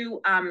need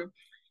to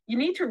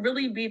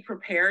really be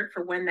prepared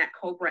for when that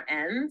COBRA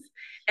ends.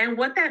 And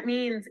what that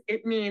means,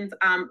 it means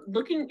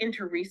looking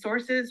into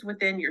resources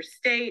within your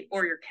state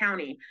or your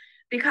county,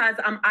 because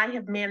I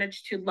have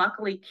managed to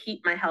luckily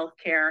keep my health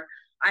care.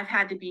 I've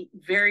had to be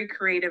very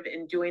creative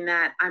in doing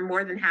that. I'm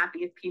more than happy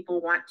if people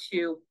want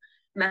to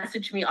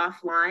message me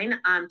offline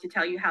to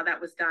tell you how that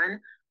was done,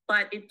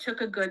 but it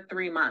took a good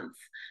 3 months.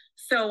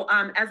 So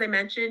as I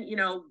mentioned,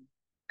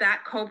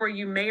 that COBRA,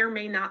 you may or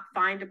may not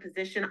find a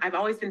position. I've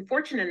always been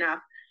fortunate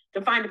enough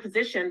to find a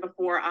position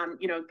before,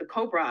 the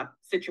COBRA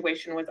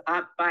situation was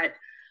up, but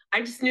I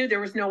just knew there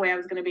was no way I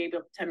was going to be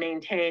able to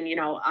maintain,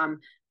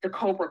 the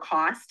COBRA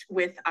cost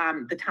with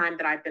the time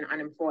that I've been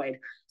unemployed.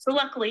 So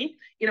luckily,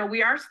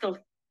 we are still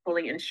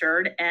fully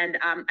insured. And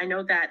I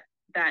know that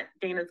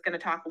Dana's going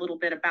to talk a little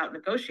bit about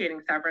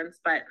negotiating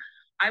severance, but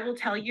I will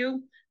tell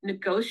you,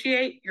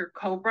 negotiate your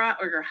COBRA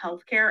or your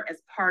healthcare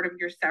as part of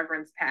your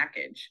severance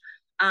package.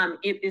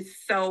 It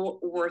is so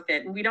worth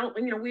it. And we don't,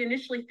 we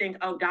initially think,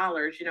 oh,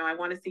 dollars, I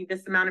want to see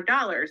this amount of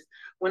dollars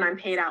when I'm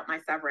paid out my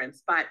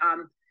severance. But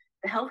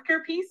the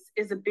healthcare piece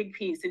is a big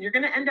piece, and you're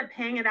going to end up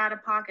paying it out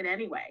of pocket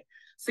anyway.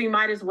 So you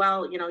might as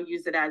well,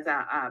 use it as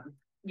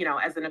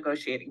as a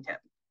negotiating tip.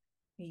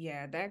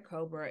 Yeah, that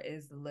Cobra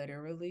is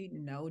literally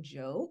no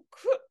joke.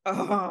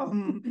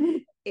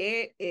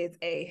 It is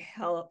a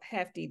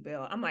hefty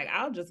bill. I'm like,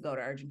 I'll just go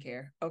to urgent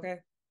care. Okay.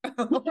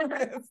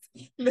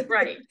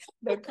 Right.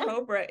 The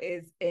Cobra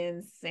is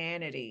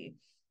insanity.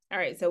 All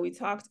right, so we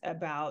talked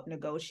about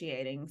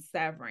negotiating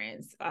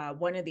severance.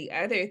 One of the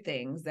other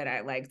things that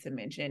I like to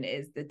mention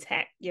is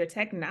your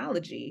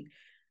technology.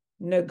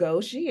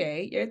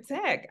 Negotiate your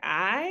tech.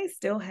 I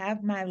still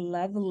have my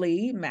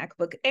lovely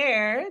MacBook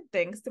Air,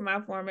 thanks to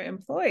my former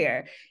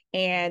employer.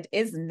 And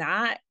it's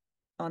not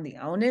on the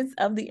onus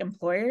of the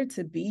employer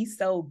to be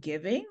so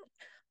giving.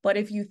 But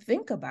if you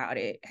think about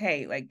it,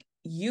 hey, like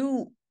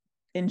you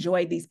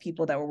enjoyed these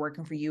people that were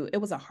working for you. It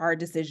was a hard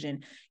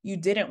decision. You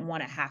didn't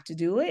want to have to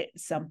do it.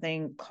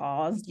 Something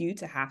caused you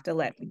to have to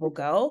let people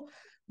go.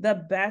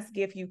 The best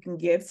gift you can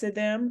give to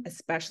them,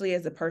 especially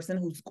as a person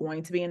who's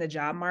going to be in the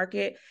job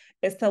market,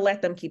 is to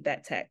let them keep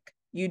that tech.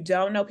 You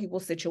don't know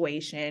people's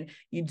situation.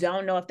 You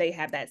don't know if they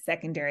have that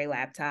secondary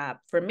laptop.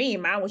 For me,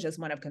 mine was just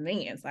one of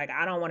convenience. Like,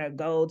 I don't want to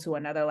go to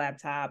another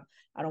laptop.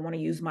 I don't want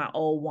to use my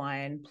old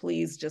one.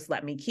 Please just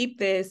let me keep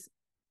this.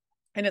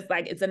 And it's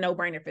like, it's a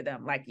no-brainer for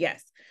them. Like,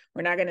 yes,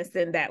 we're not going to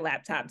send that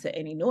laptop to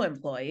any new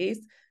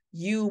employees.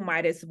 You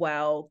might as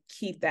well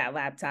keep that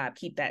laptop,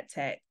 keep that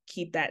tech,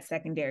 keep that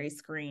secondary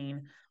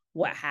screen,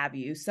 what have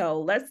you.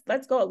 So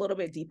let's go a little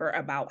bit deeper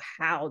about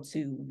how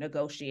to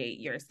negotiate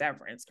your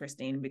severance,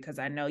 Kristine, because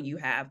I know you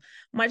have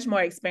much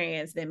more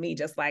experience than me.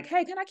 Just like,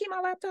 hey, can I keep my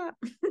laptop?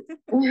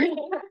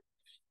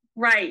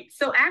 Right.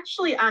 So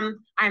actually,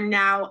 I'm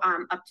now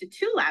up to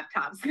 2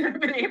 laptops that I've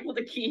been able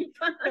to keep.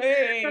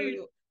 Hey,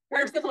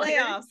 where's the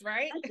playoffs,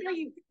 right?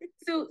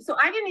 So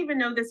I didn't even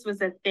know this was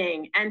a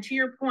thing. And to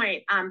your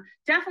point,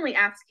 definitely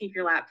ask to keep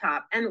your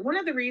laptop. And one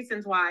of the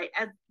reasons why,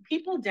 as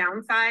people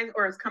downsize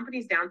or as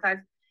companies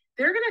downsize,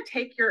 they're going to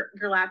take your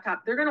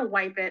laptop, they're going to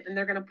wipe it, and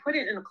they're going to put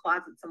it in a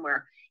closet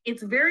somewhere.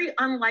 It's very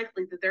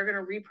unlikely that they're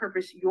going to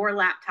repurpose your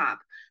laptop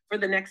for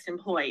the next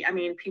employee. I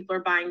mean, people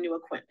are buying new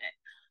equipment.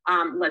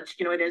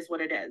 It is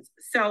what it is.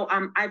 So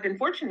I've been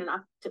fortunate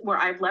enough where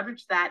I've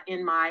leveraged that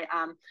in my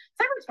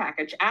severance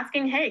package,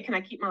 asking, hey, can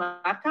I keep my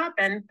laptop?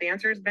 And the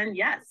answer has been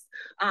yes.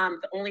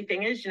 The only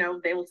thing is,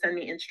 they will send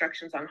me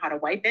instructions on how to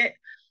wipe it.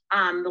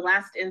 The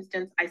last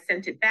instance, I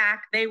sent it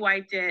back. They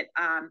wiped it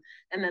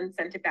and then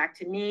sent it back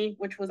to me,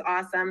 which was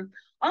awesome.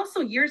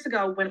 Also, years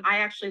ago, when I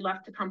actually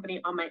left the company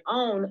on my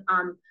own,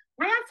 I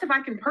asked if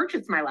I can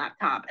purchase my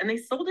laptop, and they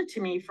sold it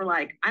to me for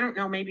like, I don't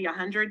know, maybe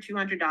 $100,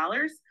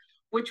 $200,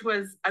 which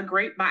was a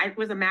great buy. It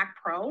was a Mac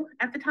Pro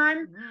at the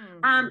time.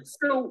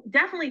 So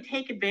definitely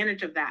take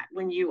advantage of that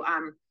when you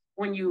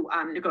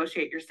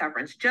negotiate your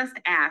severance. Just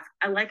ask.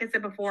 Like I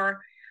said before,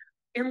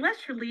 unless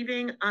you're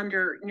leaving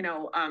under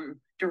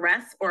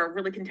duress or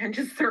really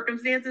contentious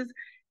circumstances,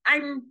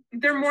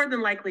 they're more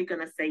than likely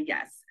going to say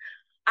yes.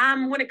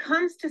 When it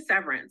comes to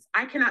severance,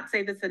 I cannot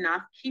say this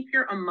enough. Keep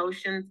your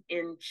emotions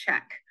in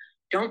check.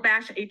 Don't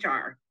bash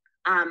HR.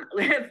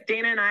 If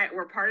Dana and I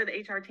were part of the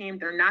HR team,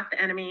 they're not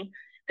the enemy.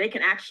 They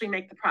can actually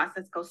make the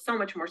process go so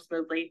much more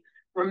smoothly.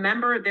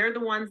 Remember, they're the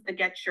ones that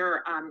get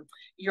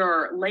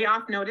your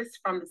layoff notice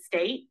from the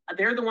state.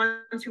 They're the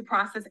ones who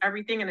process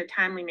everything in a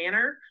timely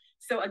manner.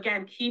 So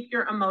again, keep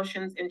your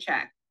emotions in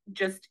check.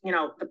 Just,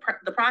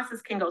 the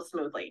process can go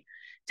smoothly.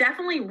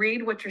 Definitely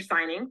read what you're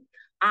signing.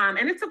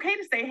 And it's okay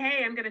to say,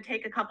 hey, I'm going to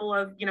take a couple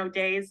of,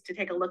 days to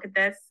take a look at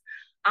this.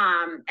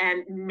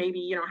 And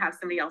maybe, have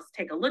somebody else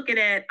take a look at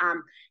it.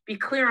 Be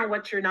clear on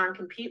what your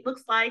non-compete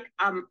looks like.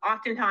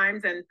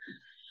 Oftentimes, and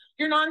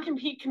your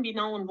non-compete can be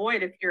null and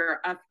void if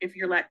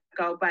you're let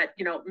go, but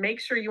make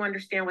sure you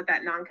understand what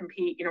that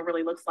non-compete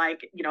really looks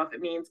like. If it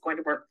means going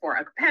to work for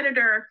a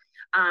competitor,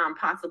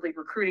 possibly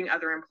recruiting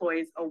other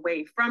employees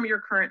away from your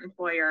current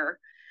employer.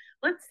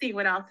 Let's see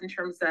what else in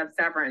terms of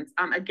severance.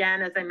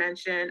 Again, as I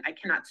mentioned, I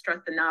cannot stress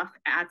enough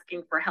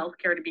asking for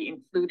healthcare to be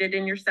included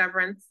in your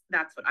severance.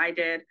 That's what I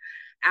did.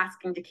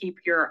 Asking to keep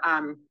your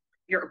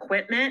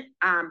equipment.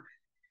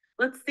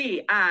 Let's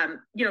see,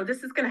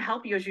 this is going to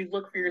help you as you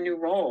look for your new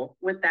role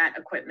with that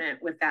equipment,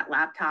 with that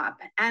laptop.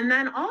 And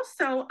then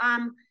also,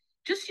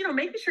 just,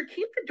 making sure,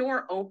 keep the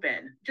door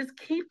open. Just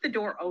keep the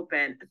door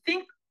open.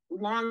 Think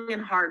long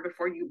and hard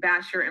before you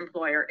bash your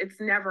employer. It's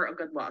never a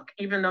good look,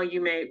 even though you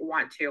may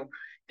want to.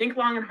 Think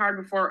long and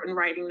hard before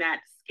writing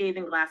that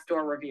scathing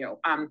Glassdoor review.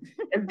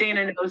 As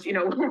Dana knows,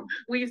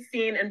 we've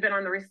seen and been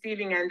on the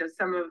receiving end of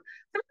some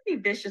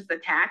pretty vicious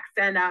attacks.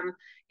 And,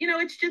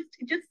 it's just,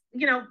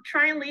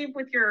 try and leave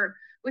with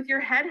your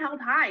head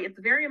held high. It's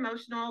very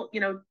emotional.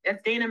 As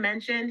Dana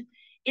mentioned,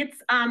 it's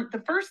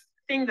the first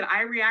thing that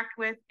I react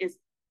with is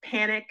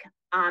panic,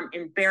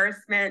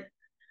 embarrassment,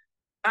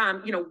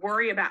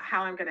 worry about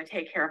how I'm going to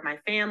take care of my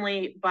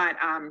family. But,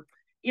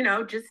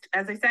 just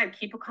as I said,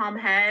 keep a calm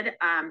head.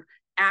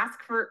 Ask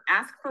for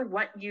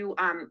what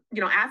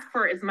ask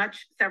for as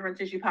much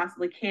severance as you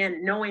possibly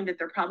can, knowing that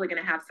they're probably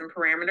going to have some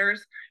parameters.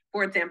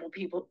 For example,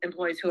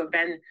 employees who have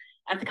been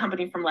at the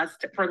company for less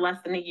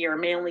than a year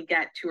may only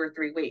get 2 or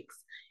 3 weeks.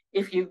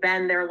 If you've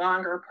been there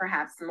longer,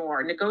 perhaps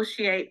more.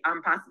 Negotiate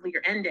possibly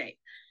your end date.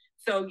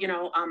 So,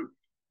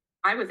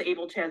 I was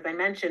able to, as I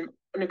mentioned,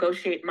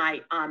 negotiate my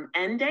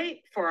end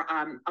date for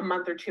a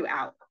month or two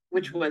out,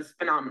 which was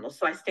phenomenal.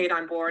 So I stayed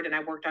on board and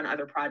I worked on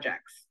other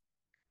projects.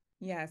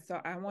 Yeah,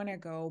 so I want to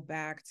go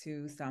back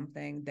to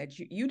something that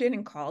you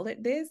didn't call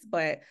it this,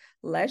 but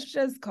let's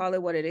just call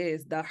it what it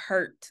is, the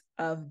hurt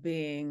of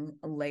being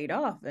laid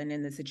off and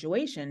in the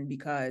situation,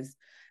 because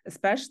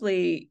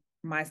especially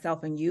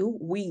myself and you,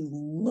 we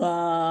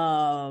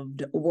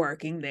loved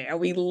working there.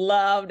 We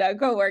loved our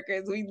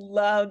coworkers. We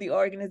loved the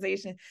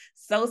organization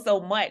so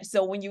much.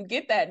 So when you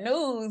get that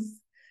news,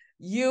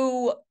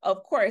 you,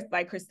 of course,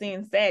 like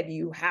Kristine said,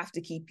 you have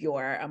to keep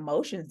your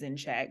emotions in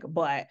check.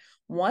 But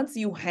once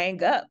you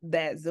hang up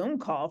that Zoom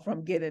call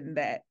from getting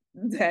that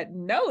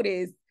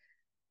notice,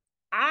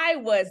 I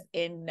was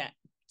in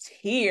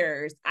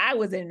tears. I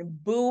was in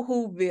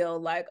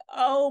boohooville, like,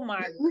 oh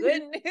my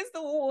goodness,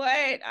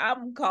 what?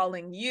 I'm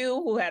calling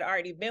you who had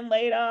already been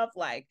laid off,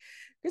 like,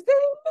 Kristine,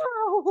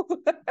 no.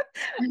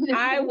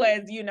 I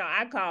was,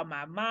 I called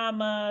my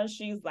mama.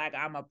 She's like,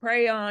 I'm a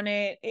pray on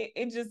it.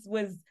 It just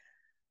was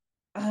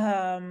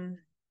um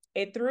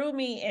it threw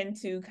me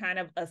into kind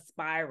of a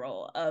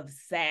spiral of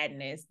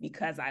sadness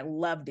because I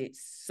loved it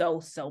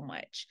so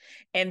much.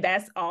 And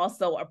that's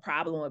also a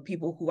problem with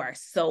people who are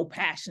so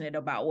passionate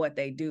about what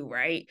they do,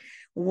 right?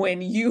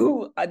 When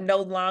you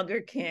no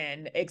longer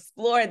can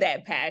explore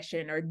that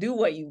passion or do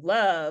what you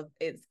love,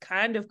 it's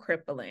kind of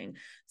crippling.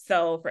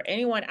 So for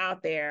anyone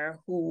out there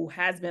who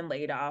has been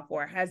laid off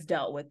or has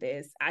dealt with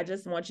this, I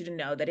just want you to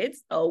know that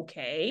it's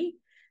okay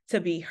to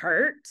be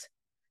hurt.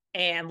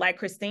 And like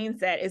Kristine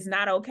said, it's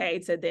not okay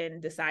to then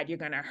decide you're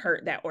going to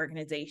hurt that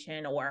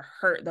organization or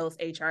hurt those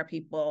HR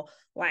people.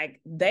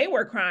 Like, they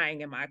were crying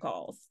in my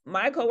calls.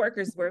 My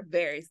coworkers were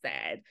very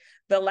sad.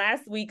 The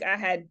last week I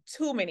had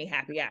too many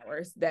happy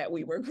hours that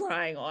we were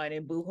crying on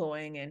and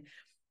boohooing. And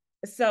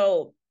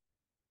so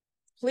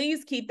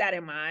please keep that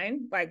in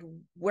mind. Like,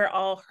 we're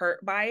all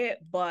hurt by it,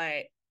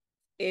 but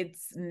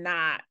it's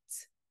not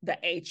the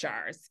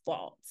HR's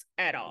fault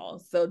at all.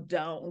 So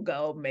don't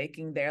go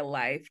making their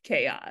life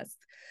chaos.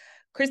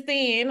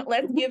 Kristine,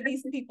 let's give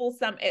these people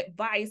some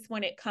advice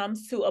when it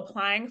comes to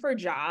applying for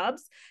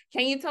jobs.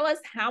 Can you tell us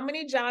how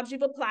many jobs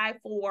you've applied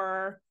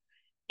for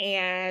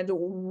and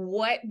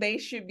what they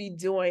should be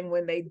doing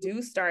when they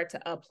do start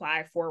to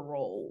apply for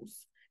roles?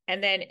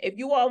 And then if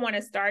you all want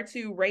to start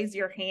to raise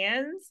your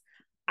hands,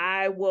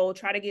 I will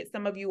try to get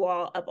some of you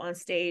all up on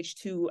stage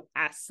to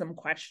ask some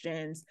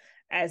questions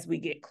as we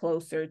get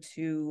closer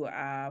to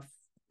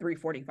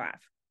 3:45.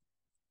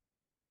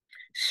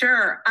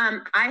 Sure.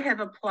 I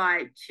have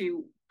applied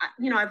to,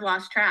 I've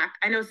lost track.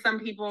 I know some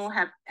people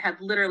have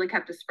literally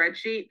kept a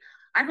spreadsheet.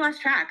 I've lost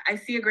track. I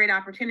see a great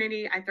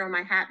opportunity. I throw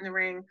my hat in the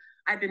ring.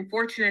 I've been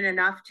fortunate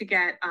enough to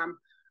get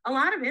a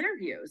lot of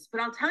interviews,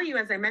 but I'll tell you,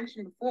 as I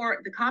mentioned before,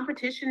 the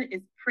competition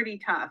is pretty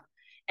tough.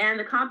 And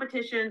the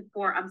competition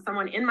for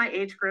someone in my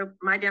age group,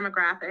 my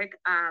demographic,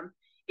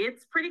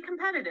 it's pretty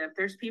competitive.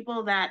 There's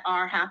people that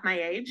are half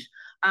my age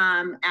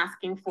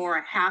asking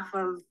for half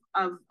of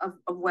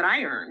what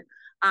I earn.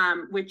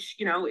 Which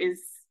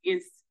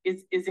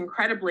is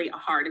incredibly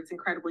hard. It's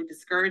incredibly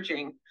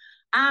discouraging.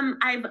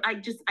 I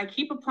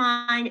keep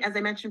applying, as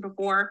I mentioned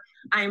before.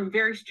 I'm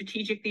very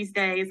strategic these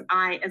days.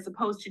 As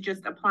opposed to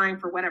just applying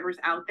for whatever's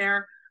out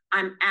there,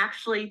 I'm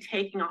actually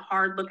taking a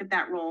hard look at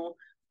that role,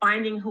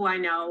 finding who I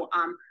know.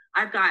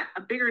 I've got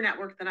a bigger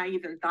network than I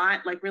even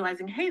thought. Like,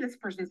 realizing, hey, this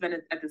person's been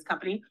at this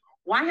company.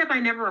 Why have I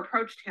never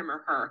approached him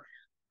or her?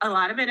 A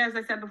lot of it, as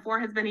I said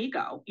before, has been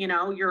ego.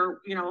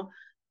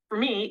 For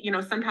me,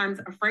 sometimes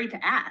afraid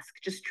to ask,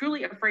 just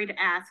truly afraid to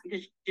ask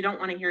because you don't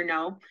want to hear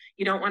no.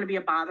 You don't want to be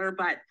a bother,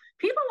 but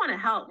people want to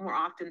help more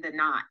often than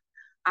not,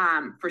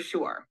 for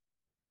sure.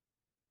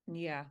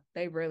 Yeah,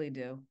 they really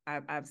do.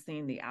 I've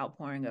seen the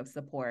outpouring of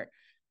support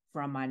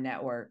from my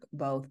network,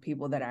 both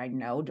people that I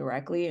know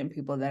directly and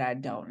people that I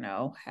don't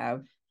know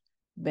have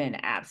been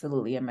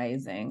absolutely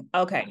amazing.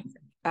 Okay.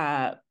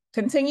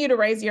 Continue to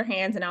raise your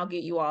hands and I'll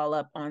get you all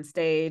up on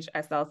stage.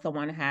 I saw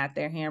someone had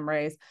their hand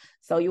raised.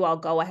 So you all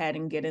go ahead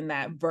and get in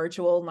that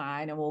virtual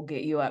line and we'll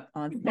get you up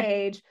on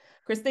stage.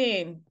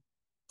 Kristine,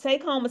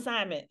 take home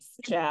assignments,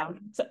 child.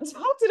 Talk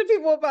to the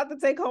people about the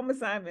take home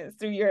assignments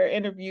through your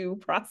interview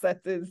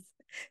processes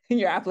and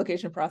your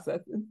application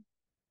processes.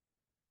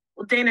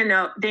 Well,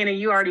 Dana,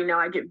 you already know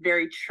I get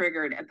very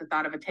triggered at the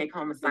thought of a take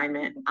home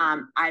assignment.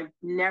 I've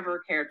never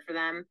cared for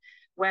them.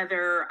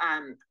 Whether,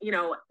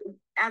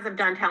 as I've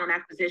done talent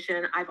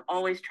acquisition, I've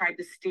always tried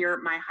to steer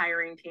my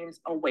hiring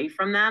teams away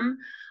from them.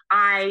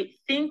 I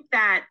think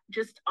that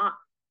I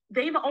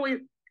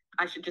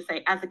should just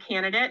say, as a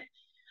candidate,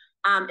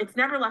 it's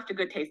never left a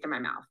good taste in my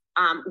mouth.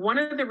 One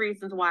of the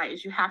reasons why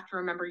is you have to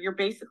remember you're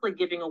basically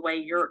giving away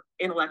your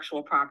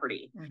intellectual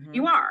property. Mm-hmm.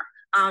 You are.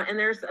 And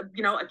there's a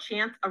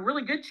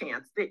really good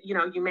chance that,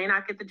 you may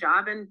not get the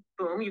job and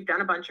boom, you've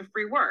done a bunch of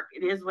free work.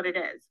 It is what it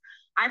is.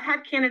 I've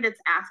had candidates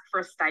ask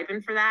for a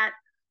stipend for that.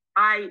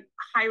 I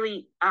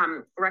highly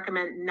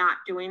recommend not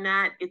doing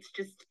that. It's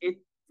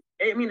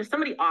I mean, if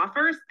somebody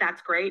offers,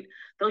 that's great.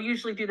 They'll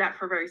usually do that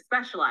for very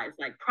specialized,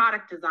 like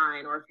product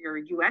design, or if you're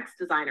a UX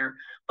designer.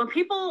 But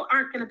people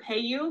aren't going to pay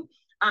you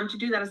to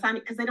do that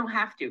assignment because they don't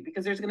have to,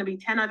 because there's going to be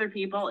 10 other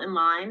people in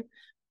line.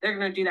 They're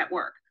going to do that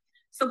work.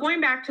 So going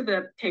back to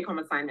the take-home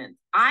assignments,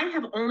 I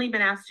have only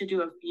been asked to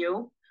do a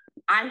few.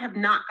 I have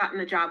not gotten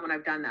the job when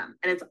I've done them.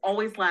 And it's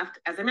always left,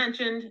 as I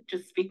mentioned,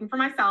 just speaking for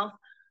myself,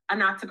 a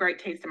not so great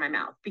taste in my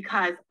mouth,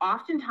 because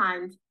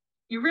oftentimes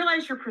you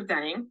realize you're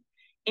presenting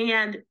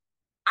and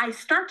I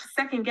start to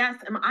second guess,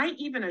 am I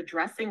even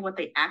addressing what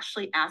they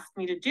actually asked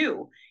me to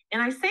do?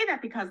 And I say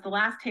that because the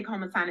last take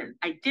home assignment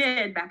I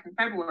did back in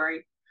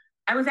February,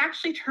 I was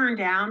actually turned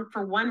down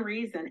for one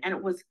reason, and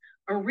it was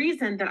a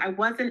reason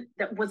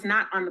that was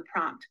not on the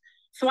prompt.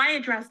 So I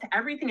addressed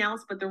everything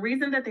else, but the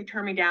reason that they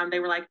turned me down, they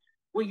were like,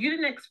 well, you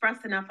didn't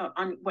express enough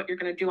on what you're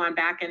going to do on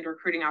back end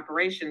recruiting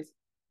operations,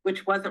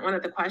 which wasn't one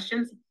of the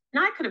questions.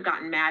 Now I could have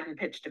gotten mad and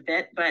pitched a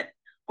fit, but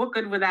what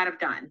good would that have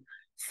done?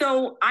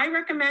 So I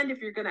recommend, if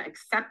you're going to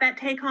accept that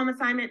take home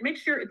assignment, make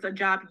sure it's a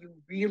job you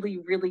really,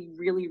 really,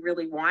 really,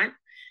 really want.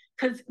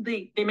 Because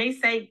they may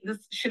say this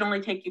should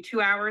only take you 2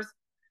 hours.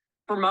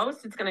 For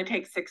most, it's going to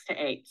take 6 to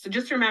 8. So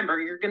just remember,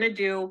 you're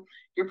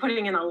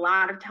putting in a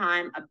lot of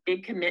time, a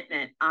big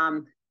commitment.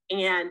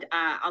 And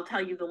I'll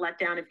tell you, the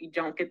letdown if you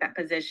don't get that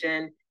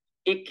position,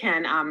 it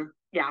can,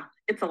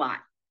 it's a lot.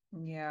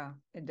 Yeah,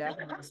 it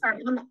definitely.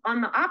 Sorry,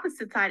 on the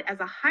opposite side,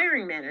 as a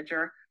hiring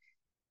manager,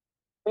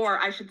 or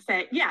I should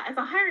say, as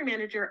a hiring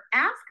manager,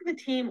 ask the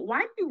team,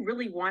 why do you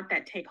really want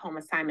that take-home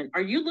assignment?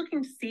 Are you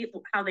looking to see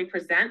how they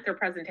present their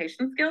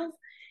presentation skills?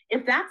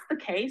 If that's the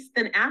case,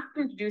 then ask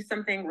them to do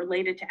something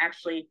related to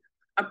actually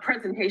a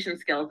presentation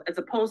skills, as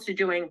opposed to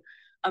doing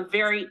a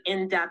very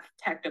in-depth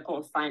technical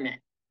assignment.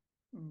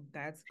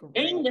 That's great.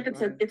 And if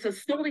it's a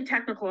solely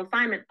technical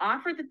assignment,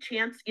 offer the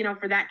chance,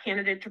 for that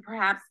candidate to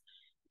perhaps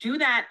do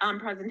that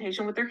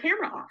presentation with their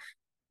camera off.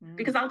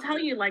 Because I'll tell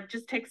you, like,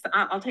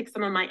 I'll take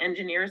some of my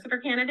engineers that are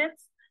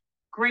candidates,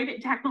 great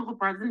at technical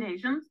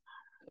presentations,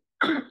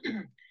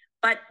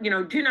 but,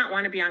 do not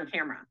want to be on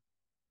camera.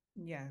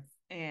 Yes.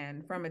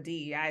 And from a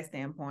DEI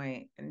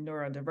standpoint and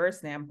neurodiverse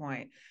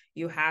standpoint,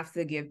 you have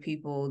to give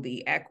people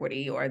the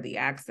equity or the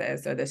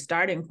access or the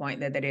starting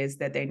point that is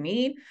that they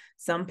need.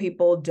 Some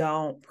people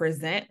don't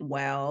present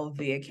well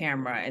via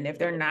camera. And if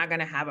they're not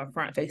going to have a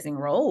front-facing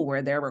role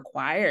where they're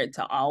required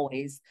to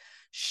always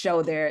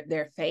show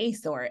their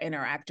face or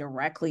interact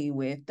directly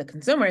with the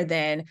consumer,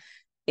 then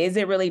is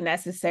it really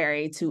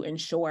necessary to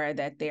ensure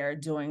that they're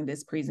doing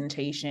this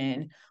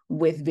presentation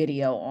with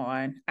video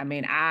on? I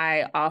mean,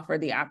 I offer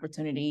the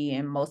opportunity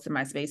in most of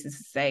my spaces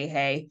to say,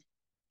 hey,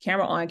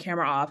 camera on,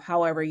 camera off,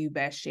 however you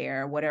best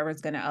share, whatever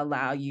is going to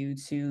allow you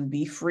to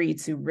be free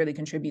to really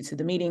contribute to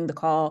the meeting, the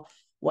call,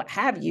 what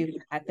have you.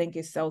 I think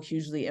it's so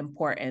hugely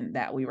important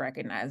that we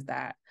recognize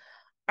that.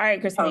 All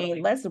right,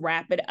 Kristine, let's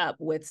wrap it up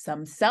with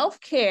some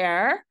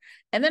self-care.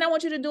 And then I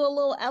want you to do a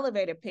little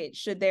elevator pitch.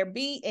 Should there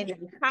be any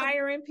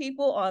hiring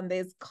people on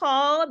this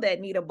call that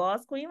need a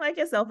boss queen like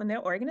yourself in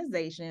their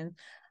organization?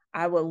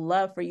 I would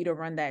love for you to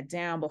run that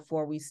down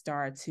before we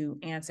start to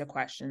answer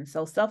questions.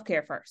 So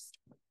self-care first.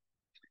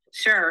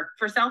 Sure.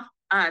 For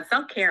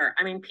self-care,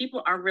 I mean,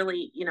 people are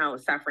really,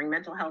 suffering.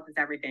 Mental health is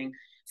everything.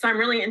 So I'm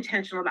really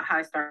intentional about how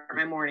I start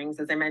my mornings.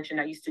 As I mentioned,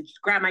 I used to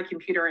just grab my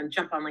computer and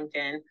jump on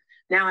LinkedIn.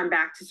 Now I'm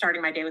back to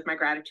starting my day with my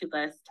gratitude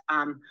list.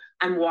 I'm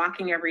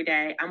walking every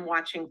day. I'm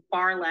watching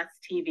far less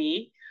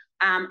TV.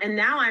 And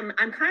now I'm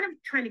kind of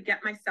trying to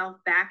get myself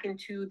back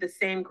into the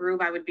same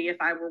groove I would be if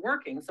I were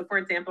working. So for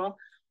example,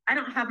 I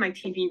don't have my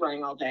TV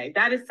running all day.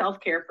 That is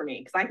self-care for me,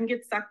 because I can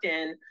get sucked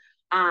in,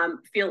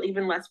 feel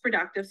even less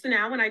productive. So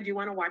now when I do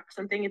want to watch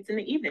something, it's in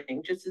the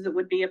evening, just as it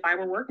would be if I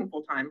were working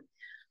full time.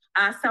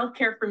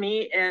 Self-care for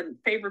me, and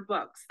favorite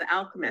books, The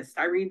Alchemist.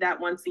 I read that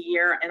once a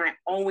year and I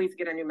always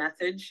get a new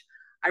message.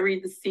 I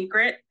read The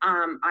Secret.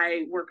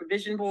 I work a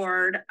vision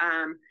board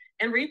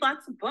and read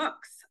lots of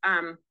books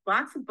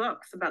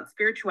about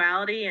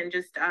spirituality and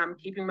just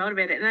keeping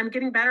motivated. And I'm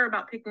getting better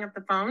about picking up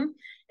the phone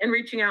and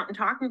reaching out and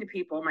talking to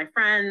people, my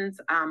friends,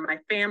 my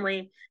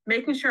family,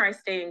 making sure I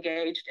stay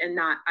engaged and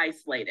not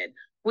isolated,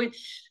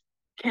 which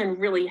can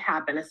really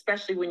happen,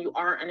 especially when you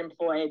are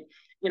unemployed.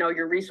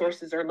 Your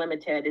resources are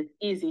limited. It's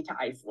easy to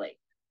isolate.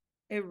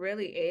 It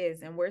really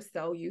is. And we're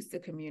so used to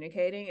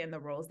communicating in the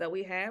roles that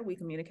we have. We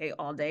communicate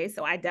all day.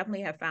 So I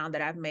definitely have found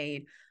that I've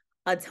made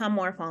a ton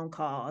more phone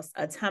calls,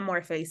 a ton more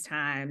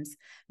FaceTimes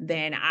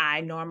than I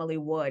normally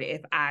would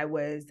if I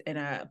was in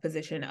a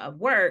position of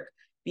work,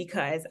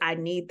 because I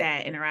need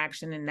that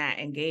interaction and that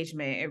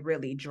engagement. It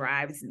really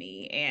drives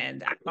me.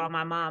 And I call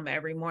my mom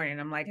every morning.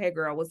 I'm like, hey,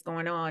 girl, what's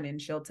going on?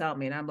 And she'll tell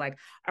me. And I'm like,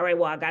 all right,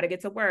 well, I got to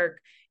get to work.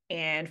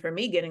 And for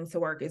me, getting to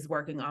work is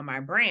working on my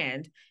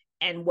brand.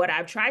 And what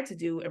I've tried to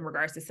do in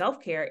regards to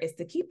self-care is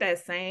to keep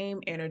that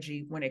same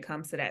energy when it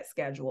comes to that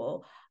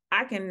schedule.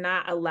 I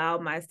cannot allow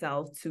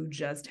myself to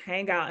just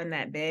hang out in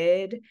that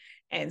bed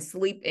and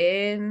sleep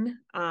in.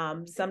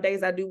 Some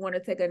days I do want to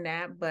take a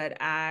nap,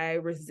 but I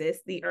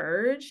resist the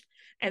urge.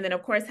 And then,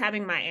 of course,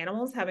 having my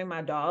animals, having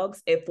my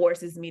dogs, it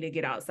forces me to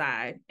get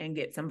outside and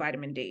get some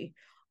vitamin D.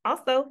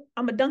 Also,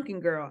 I'm a Dunkin'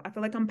 girl. I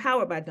feel like I'm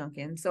powered by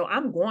Dunkin'. So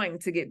I'm going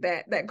to get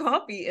that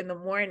coffee in the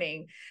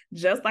morning,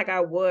 just like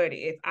I would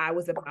if I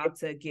was about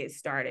to get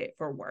started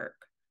for work.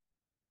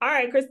 All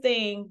right,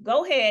 Kristine,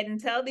 go ahead and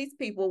tell these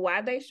people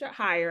why they should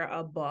hire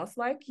a boss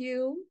like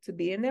you to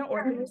be in their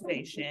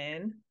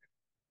organization.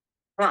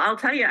 Well, I'll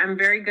tell you, I'm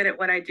very good at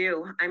what I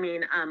do. I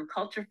mean,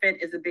 culture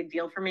fit is a big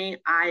deal for me.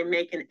 I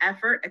make an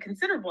effort, a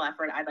considerable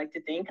effort, I'd like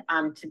to think,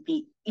 to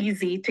be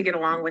easy to get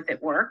along with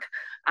at work.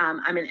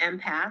 I'm an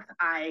empath.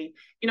 I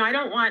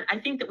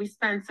think that we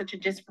spend such a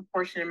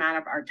disproportionate amount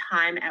of our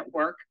time at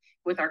work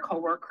with our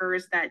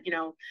coworkers that,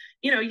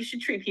 you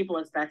should treat people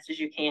as best as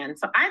you can.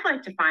 So I'd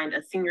like to find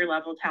a senior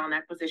level talent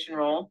acquisition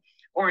role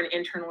or an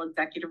internal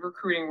executive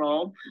recruiting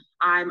role.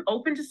 I'm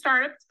open to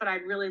startups, but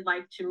I'd really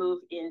like to move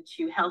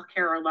into healthcare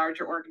or a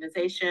larger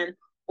organization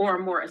or a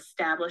more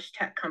established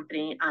tech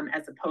company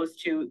as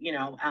opposed to,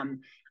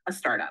 a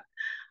startup.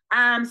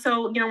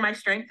 My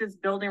strength is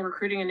building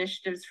recruiting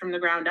initiatives from the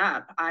ground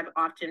up. I've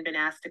often been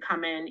asked to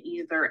come in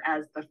either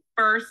as the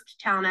first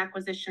talent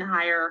acquisition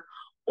hire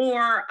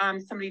or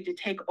somebody to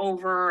take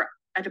over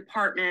a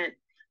department,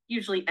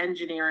 usually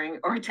engineering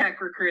or tech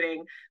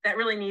recruiting, that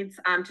really needs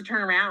to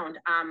turn around.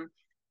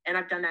 And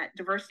I've done that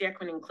diversity,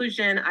 equity,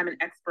 inclusion. I'm an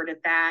expert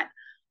at that.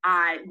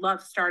 I love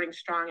starting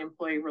strong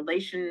employee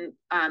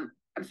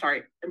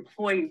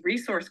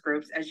resource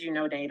groups, as you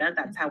know, Dana.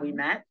 That's how we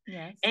met.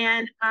 Yes.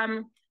 And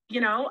I'm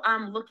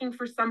looking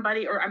for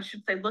somebody, or I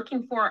should say,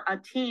 looking for a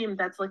team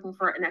that's looking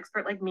for an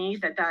expert like me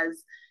that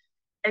does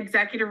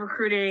executive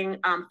recruiting,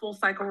 full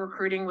cycle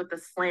recruiting with a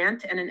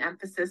slant and an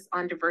emphasis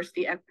on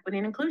diversity, equity,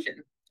 and inclusion.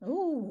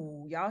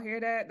 Ooh, y'all hear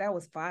that? That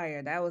was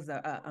fire. That was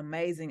an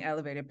amazing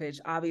elevator pitch.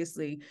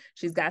 Obviously,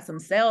 she's got some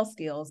sales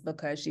skills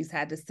because she's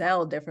had to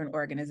sell different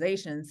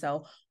organizations.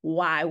 So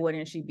why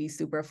wouldn't she be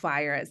super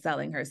fire at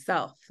selling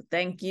herself?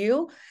 Thank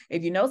you.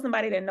 If you know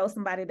somebody that knows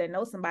somebody that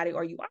knows somebody,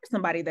 or you are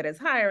somebody that is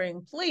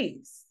hiring,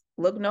 please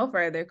look no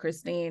further.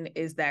 Kristine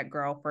is that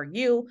girl for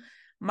you.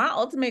 My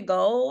ultimate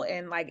goal,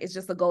 and it's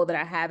just a goal that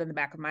I have in the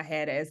back of my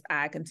head as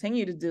I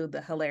continue to do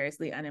the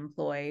Hilariously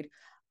Unemployed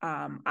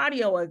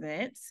audio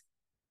events,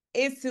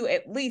 is to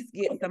at least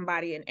get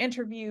somebody an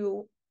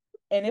interview.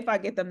 And if I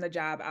get them the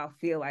job, I'll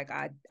feel like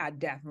I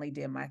definitely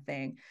did my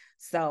thing.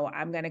 So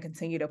I'm going to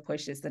continue to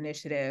push this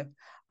initiative.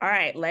 All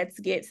right, let's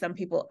get some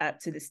people up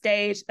to the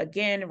stage.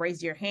 Again,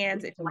 raise your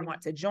hands if you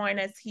want to join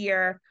us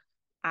here.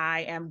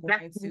 I am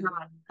going to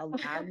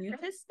allow you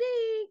to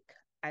speak.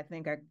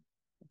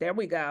 There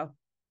we go.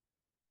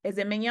 Is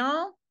it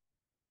Mignon?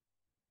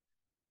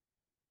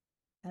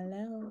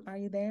 Hello, are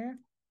you there?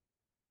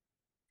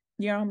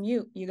 You're on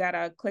mute. You got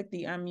to click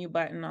the unmute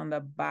button on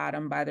the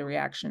bottom by the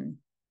reaction.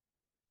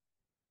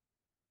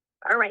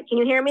 All right. Can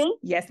you hear me?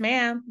 Yes,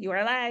 ma'am. You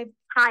are live.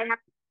 Hi.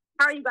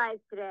 How are you guys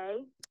today?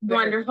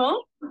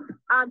 Wonderful.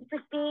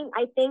 Kristine,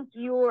 I think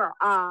your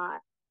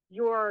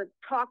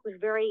talk was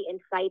very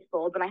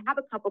insightful, but I have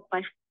a couple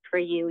questions for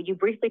you. You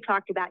briefly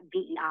talked about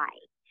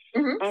DEI.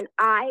 Mm-hmm. And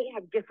I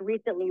have just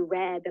recently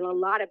read that a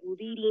lot of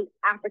leading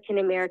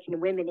African-American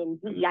women in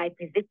DEI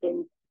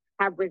positions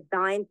have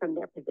resigned from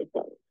their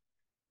positions.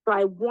 So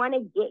I want to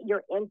get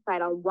your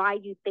insight on why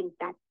you think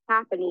that's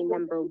happening,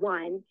 number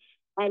one.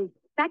 And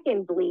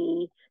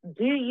secondly,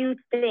 do you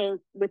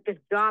think with this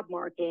job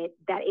market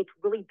that it's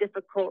really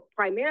difficult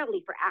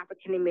primarily for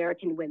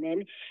African-American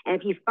women? And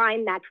if you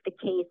find that's the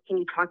case, can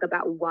you talk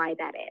about why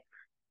that is?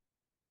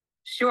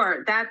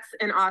 Sure. That's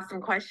an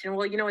awesome question.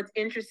 Well, it's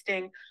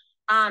interesting.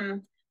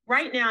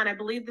 Right now, and I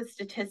believe the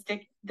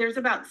statistic, there's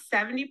about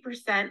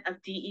 70%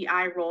 of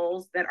DEI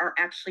roles that are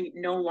actually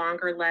no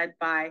longer led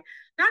by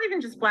not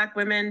even just Black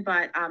women,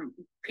 but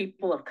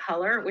people of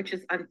color, which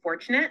is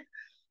unfortunate.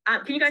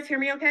 Can you guys hear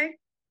me okay?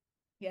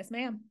 Yes,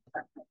 ma'am.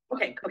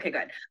 Okay,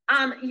 good.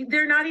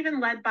 They're not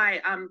even led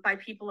by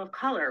people of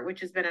color,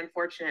 which has been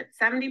unfortunate.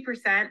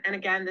 70%, and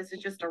again, this is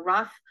just a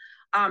rough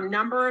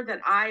number that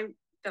I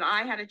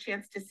had a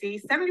chance to see.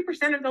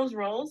 70% of those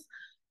roles,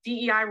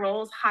 DEI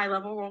roles,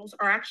 high-level roles,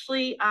 are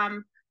actually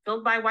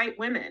filled by white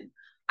women,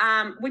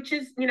 which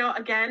is,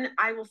 again,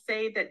 I will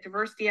say that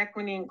diversity,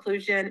 equity,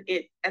 inclusion,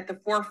 it at the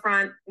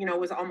forefront,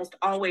 was almost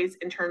always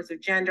in terms of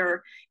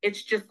gender.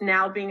 It's just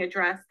now being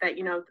addressed that,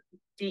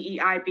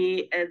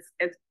 DEIB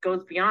as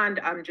goes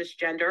beyond just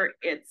gender.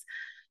 It's,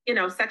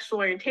 sexual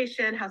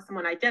orientation, how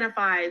someone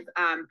identifies,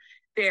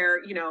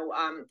 their,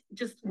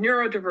 just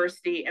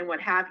neurodiversity and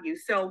what have you.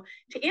 So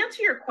to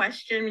answer your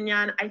question,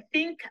 Mignon, I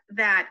think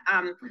that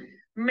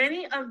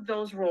many of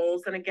those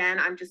roles, and again,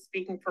 I'm just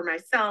speaking for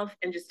myself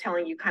and just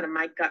telling you kind of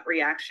my gut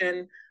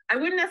reaction, I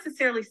wouldn't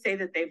necessarily say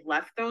that they've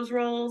left those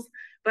roles,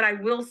 but I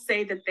will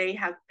say that they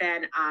have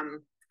been,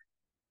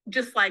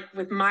 just like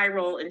with my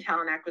role in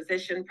talent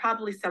acquisition,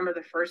 probably some of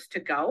the first to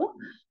go.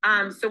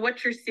 So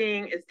what you're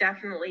seeing is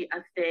definitely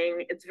a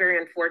thing. It's very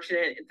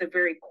unfortunate. It's a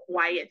very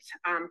quiet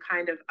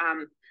kind of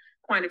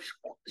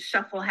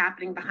shuffle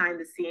happening behind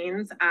the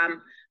scenes,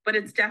 but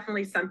it's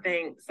definitely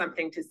something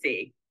to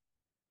see.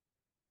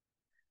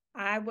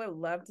 I would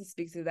love to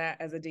speak to that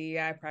as a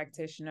DEI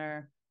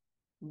practitioner.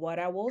 What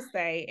I will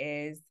say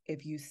is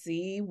if you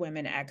see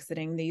women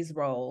exiting these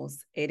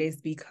roles, it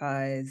is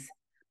because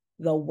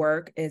the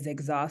work is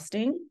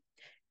exhausting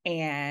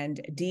and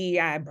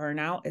DEI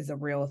burnout is a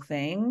real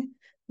thing.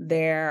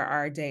 There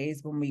are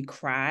days when we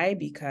cry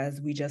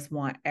because we just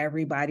want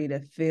everybody to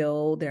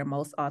feel their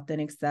most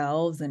authentic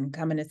selves and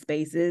come into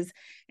spaces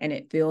and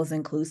it feels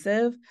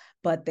inclusive.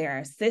 But there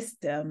are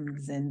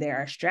systems and there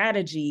are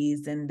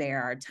strategies and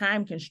there are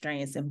time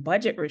constraints and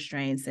budget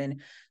restraints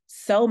and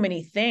so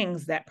many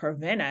things that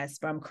prevent us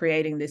from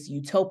creating this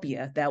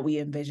utopia that we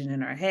envision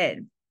in our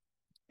head.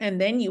 And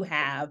then you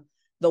have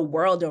the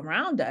world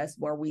around us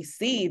where we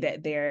see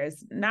that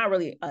there's not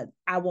really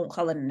I won't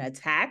call it an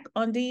attack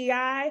on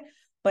DEI,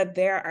 but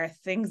there are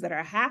things that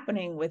are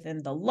happening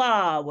within the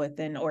law,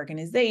 within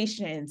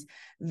organizations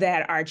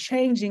that are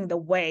changing the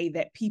way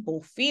that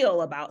people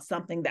feel about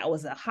something that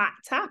was a hot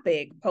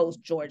topic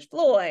post George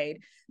Floyd.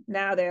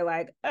 Now they're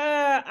like,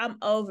 I'm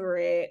over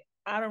it.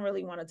 I don't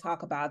really want to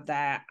talk about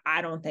that.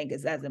 I don't think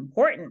it's as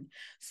important.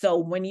 So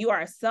when you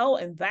are so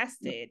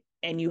invested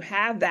and you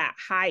have that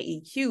high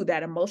EQ,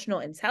 that emotional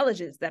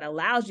intelligence that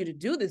allows you to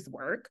do this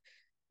work,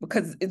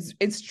 because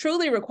it's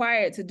truly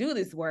required to do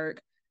this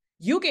work,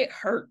 you get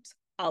hurt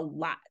a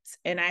lot.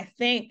 And I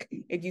think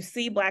if you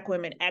see Black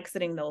women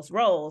exiting those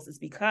roles, it's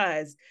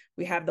because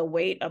we have the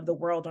weight of the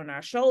world on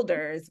our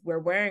shoulders. We're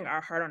wearing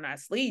our heart on our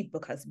sleeve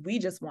because we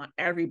just want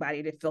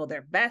everybody to feel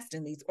their best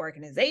in these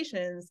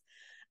organizations.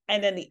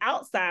 And then the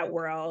outside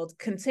world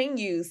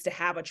continues to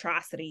have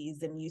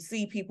atrocities, and you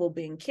see people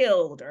being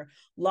killed or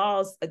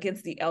laws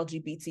against the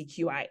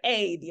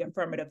LGBTQIA, the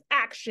affirmative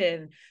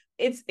action.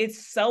 It's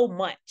so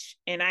much.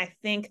 And I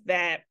think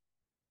that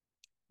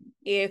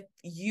if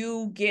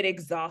you get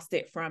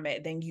exhausted from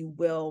it, then you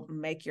will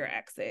make your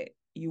exit.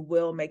 You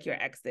will make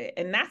your exit.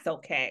 And that's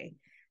okay.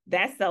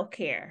 That's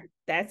self-care.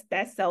 That's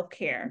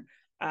self-care.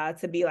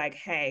 To be like,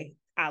 hey,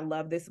 I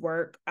love this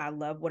work. I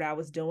love what I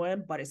was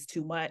doing, but it's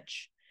too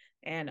much.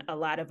 And a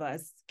lot of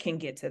us can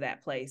get to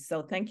that place.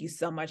 So thank you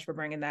so much for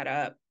bringing that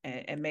up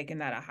and making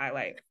that a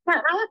highlight.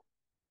 I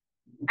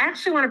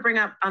actually want to bring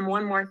up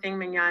one more thing,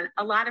 Mignon.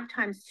 A lot of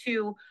times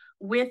too,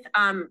 with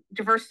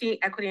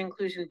diversity, equity,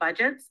 inclusion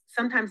budgets,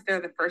 sometimes they're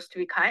the first to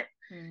be cut.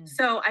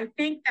 So I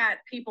think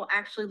that people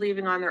actually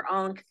leaving on their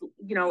own,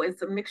 you know,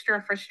 is a mixture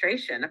of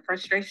frustration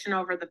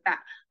over the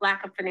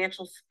lack of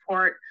financial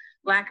support,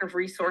 lack of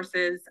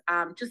resources,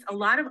 just a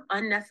lot of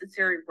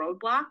unnecessary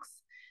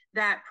roadblocks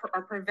that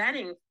are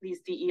preventing these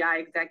DEI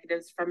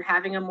executives from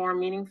having a more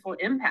meaningful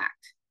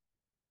impact.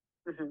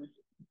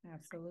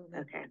 Absolutely.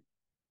 Okay.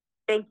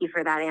 Thank you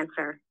for that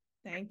answer.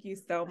 Thank you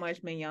so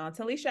much, Mignon.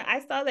 Talisha, I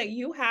saw that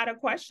you had a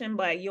question,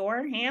 but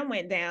your hand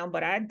went down,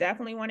 but I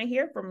definitely want to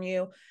hear from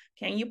you.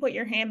 Can you put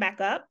your hand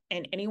back up?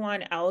 And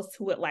anyone else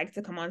who would like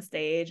to come on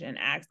stage and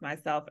ask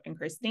myself and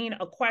Kristine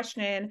a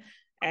question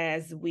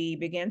as we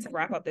begin to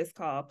wrap up this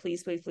call,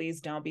 please, please, please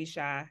don't be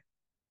shy.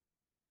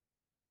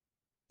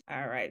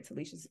 All right,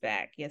 Talisha's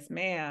back. Yes,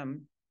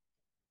 ma'am.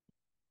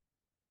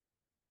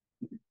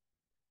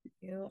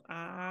 You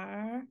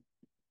are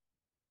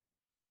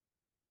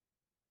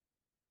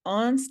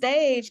on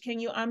stage.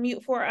 Can you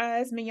unmute for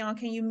us? Mignon,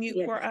 can you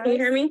mute for us? Can you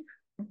hear me?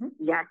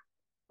 Yes.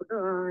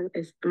 Am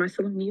I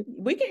still on mute?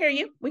 We can hear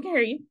you. We can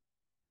hear you.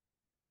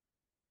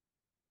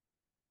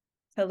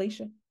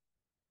 Talisha.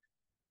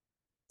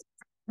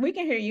 We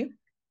can hear you.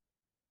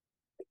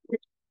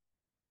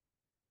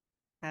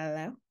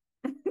 Hello.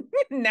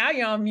 Now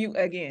you're on mute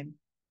again.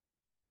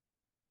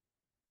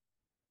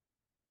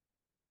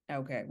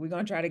 Okay, we're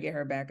going to try to get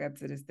her back up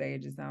to the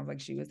stage. It sounds like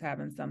she was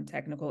having some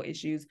technical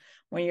issues.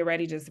 When you're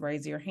ready, just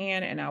raise your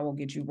hand and I will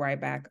get you right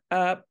back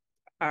up.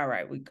 All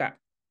right, we got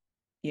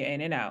you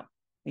in and out.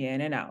 You're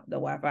in and out. The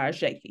Wi-Fi is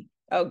shaky.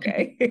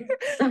 Okay.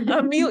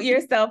 Unmute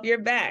yourself. You're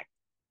back.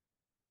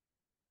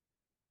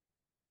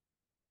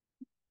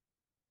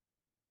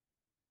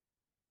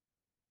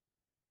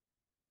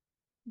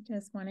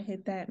 Just want to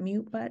hit that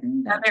mute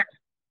button.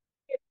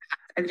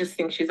 I just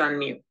think she's on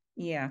mute.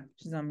 Yeah,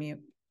 she's on mute.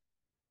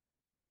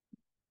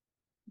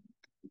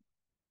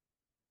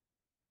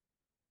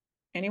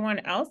 Anyone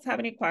else have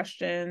any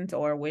questions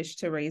or wish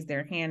to raise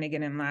their hand to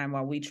get in line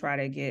while we try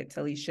to get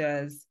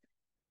Talisha's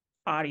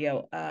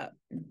audio up?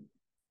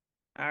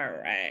 All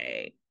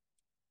right.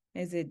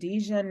 Is it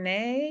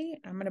Dejanay?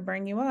 I'm going to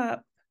bring you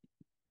up.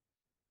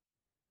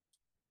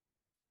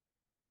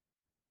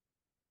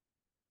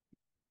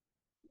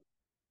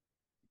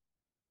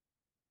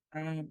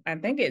 I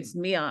think it's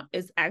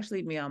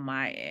actually me on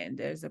my end.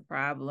 There's a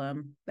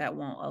problem that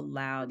won't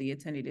allow the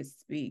attendee to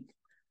speak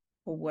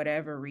for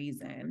whatever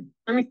reason.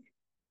 Let me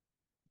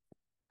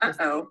see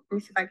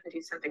if I can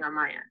do something on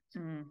my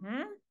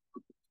end.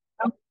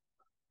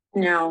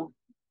 No.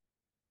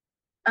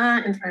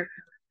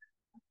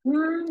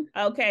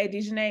 Okay,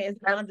 Dejanay is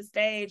on the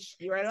stage.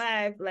 You are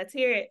live. Let's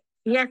hear it.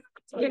 Yes.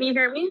 Can you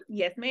hear me?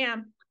 Yes,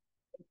 ma'am.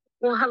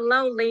 Well,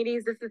 hello,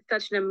 ladies. This is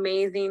such an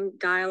amazing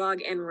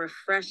dialogue and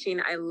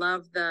refreshing. I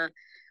love the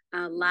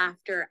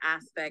laughter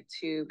aspect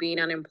to being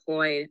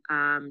unemployed.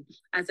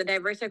 As a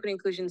diversity, equity,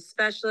 inclusion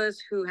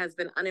specialist who has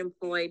been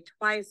unemployed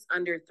twice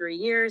under 3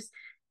 years,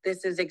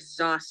 this is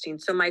exhausting.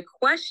 So my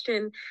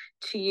question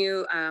to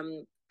you,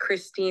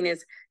 Kristine,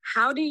 is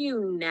how do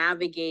you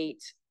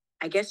navigate,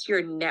 I guess,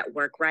 your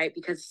network, right?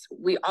 Because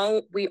we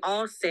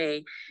all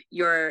say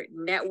your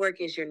network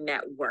is your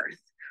net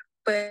worth.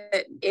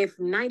 But if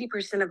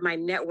 90% of my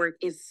network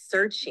is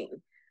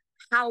searching,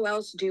 how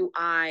else do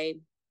I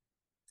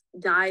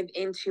dive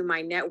into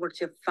my network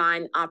to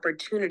find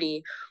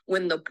opportunity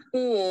when the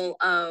pool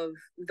of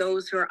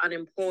those who are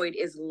unemployed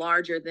is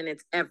larger than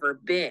it's ever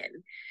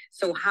been?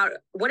 So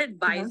what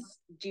advice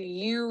do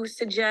you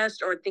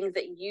suggest, or things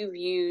that you've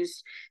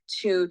used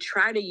to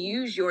try to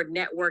use your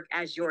network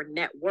as your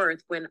net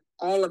worth when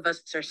all of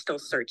us are still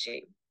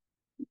searching?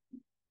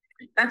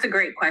 That's a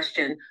great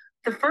question.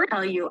 The first,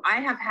 tell you, I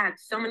have had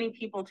so many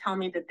people tell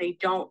me that they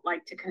don't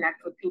like to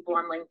connect with people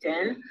on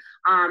LinkedIn.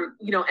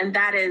 And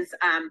that is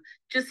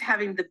just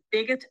having the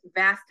biggest,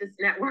 vastest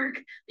network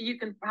that you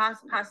can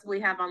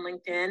possibly have on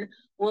LinkedIn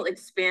will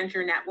expand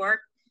your network.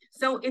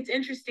 So it's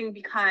interesting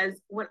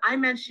because when I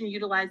mentioned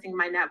utilizing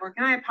my network,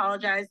 and I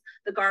apologize,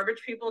 the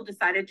garbage people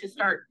decided to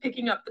start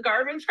picking up the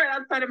garbage right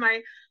outside of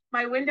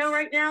my window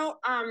right now.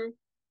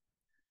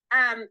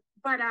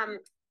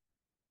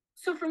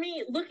 So for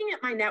me, looking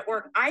at my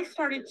network, I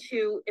started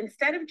to,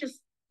 instead of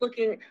just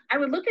looking, I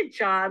would look at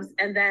jobs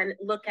and then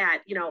look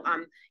at,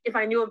 if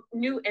I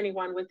knew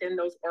anyone within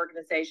those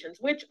organizations,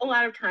 which a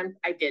lot of times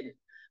I didn't.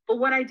 But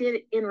what I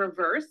did in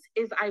reverse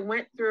is I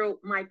went through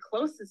my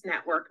closest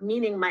network,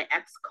 meaning my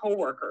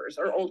ex-coworkers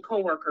or old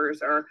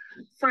coworkers or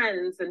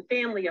friends and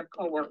family of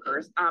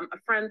coworkers, a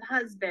friend's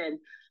husband,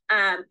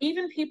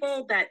 even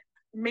people that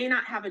may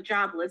not have a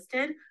job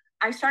listed.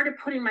 I started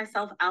putting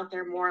myself out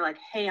there more like,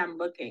 hey, I'm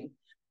looking.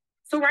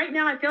 So right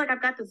now I feel like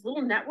I've got this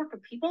little network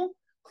of people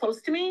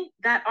close to me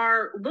that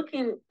are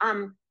looking,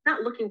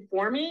 not looking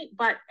for me,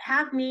 but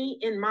have me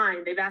in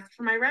mind. They've asked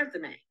for my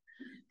resume.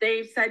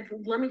 They've said,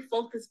 let me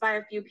float this by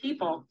a few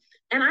people.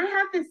 And I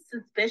have this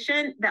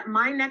suspicion that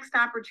my next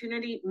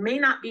opportunity may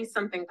not be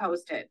something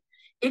posted.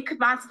 It could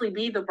possibly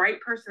be the right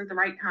person at the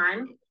right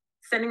time,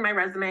 sending my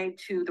resume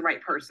to the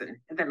right person,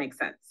 if that makes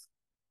sense.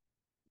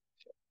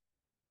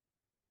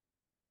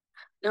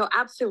 No,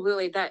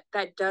 absolutely.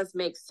 That does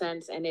make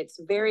sense. And it's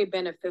very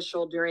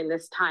beneficial during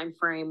this time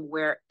frame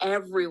where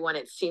everyone,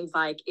 it seems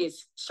like,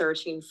 is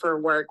searching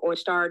for work or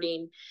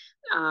starting.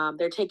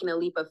 They're taking a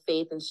leap of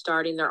faith and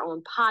starting their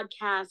own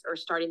podcast or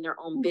starting their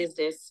own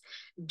business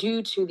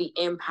due to the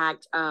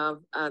impact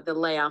of the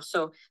layoff.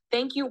 So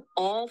thank you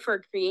all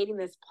for creating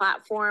this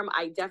platform.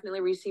 I definitely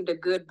received a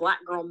good Black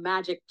Girl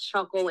Magic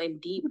chuckle and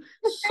deep,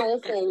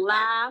 soulful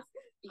laugh,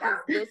 because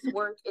this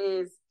work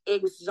is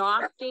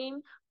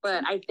exhausting.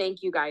 But I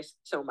thank you guys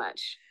so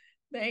much.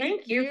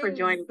 Thank you for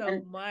joining so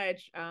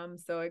much. I'm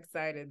so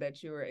excited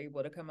that you were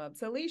able to come up.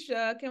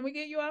 Talisha, can we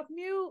get you off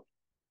mute?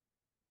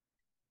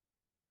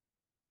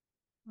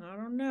 I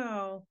don't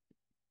know.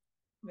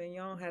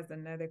 Mignon has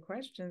another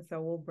question,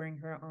 so we'll bring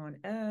her on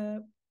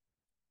up.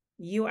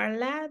 You are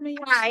live,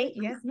 Mignon. Hi.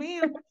 Yes,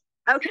 ma'am.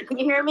 Okay, can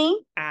you hear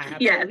me? I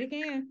absolutely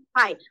can.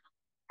 Hi.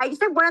 I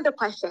just have one other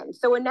question.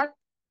 So another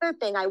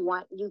thing I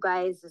want you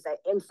guys'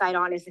 insight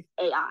on is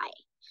AI.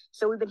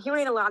 So we've been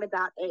hearing a lot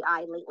about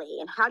AI lately,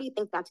 and how do you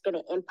think that's going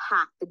to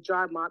impact the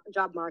job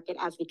market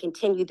as we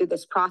continue through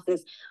this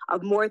process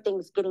of more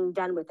things getting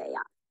done with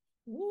AI?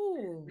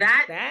 Ooh,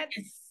 that's.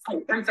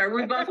 I'm sorry.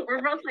 We're both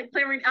like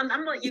clearing. I'm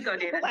gonna let you go,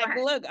 Dana. Like,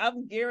 look,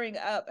 I'm gearing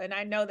up, and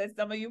I know that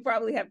some of you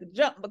probably have to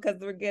jump because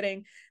we're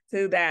getting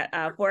to that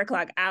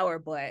 4:00 hour.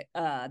 But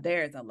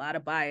there's a lot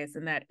of bias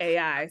in that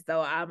AI,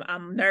 so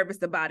I'm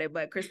nervous about it.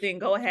 But Kristine,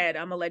 go ahead.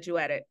 I'm gonna let you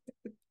at it.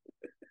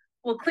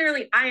 Well,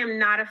 clearly, I am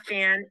not a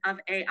fan of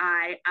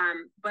AI,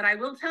 but I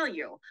will tell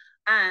you,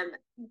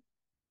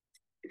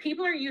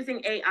 people are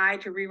using AI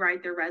to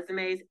rewrite their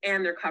resumes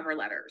and their cover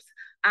letters.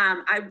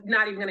 I'm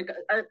not even going to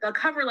go. A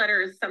cover letter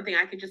is something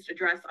I could just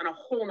address on a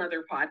whole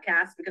nother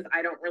podcast because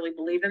I don't really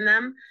believe in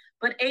them.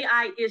 But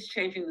AI is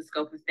changing the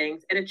scope of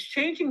things, and it's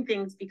changing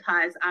things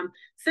because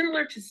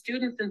similar to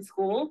students in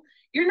school,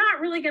 you're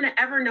not really going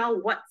to ever know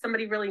what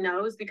somebody really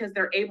knows because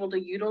they're able to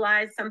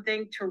utilize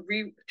something to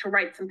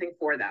write something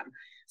for them.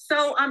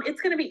 So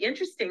it's going to be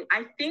interesting.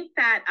 I think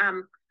that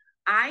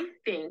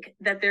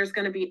there's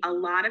going to be a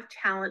lot of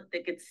talent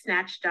that gets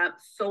snatched up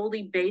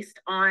solely based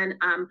on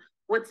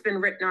what's been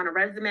written on a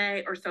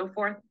resume or so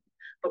forth.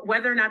 But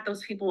whether or not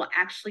those people will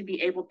actually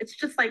be able, it's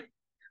just like,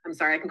 I'm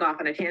sorry, I can go off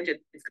on a tangent.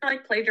 It's kind of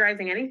like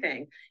plagiarizing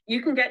anything.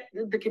 You can get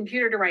the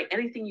computer to write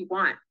anything you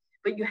want,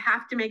 but you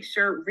have to make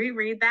sure,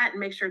 reread that and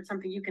make sure it's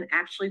something you can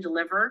actually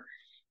deliver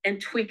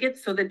and tweak it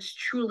so that it's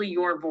truly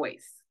your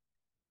voice.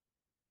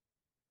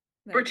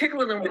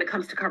 Particularly when it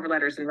comes to cover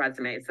letters and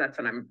resumes. That's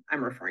what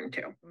I'm referring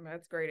to.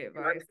 That's great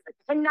advice.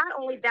 And not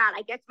only that,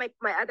 I guess my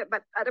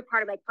other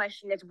part of my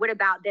question is, what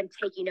about them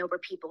taking over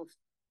people's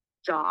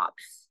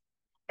jobs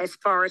as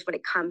far as when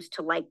it comes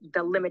to like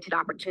the limited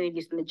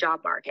opportunities in the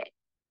job market?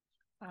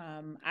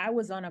 I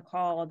was on a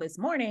call this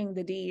morning,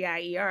 the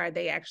DEIER,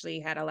 they actually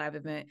had a live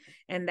event,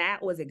 and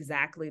that was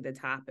exactly the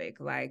topic,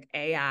 like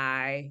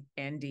AI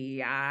and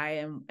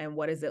DEI, and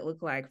what does it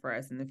look like for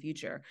us in the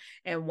future?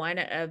 And one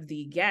of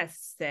the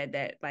guests said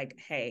that, like,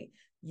 hey,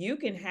 you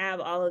can have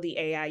all of the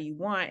AI you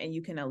want and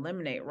you can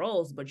eliminate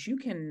roles, but you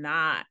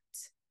cannot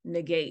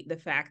negate the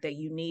fact that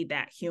you need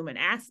that human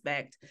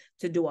aspect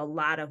to do a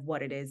lot of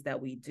what it is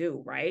that we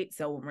do, right?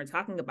 So when we're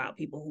talking about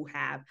people who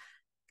have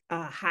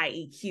high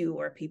EQ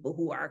or people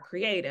who are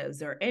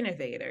creatives or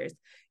innovators,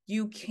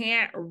 you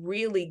can't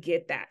really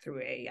get that through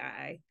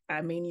AI.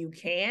 I mean, you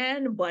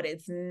can, but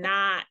it's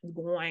not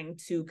going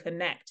to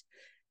connect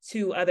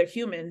to other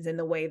humans in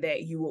the way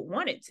that you would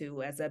want it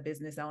to as a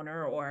business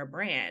owner or a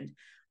brand.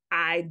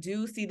 I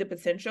do see the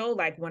potential.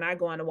 Like when I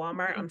go into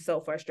Walmart, I'm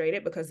so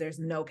frustrated because there's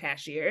no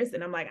cashiers.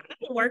 And I'm like, I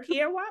don't work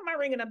here. Why am I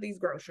ringing up these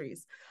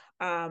groceries?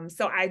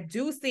 So I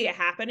do see it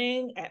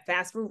happening at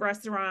fast food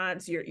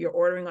restaurants. You're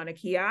ordering on a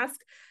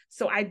kiosk.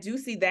 So I do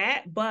see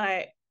that.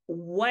 But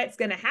what's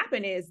going to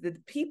happen is the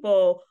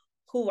people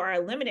who are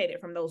eliminated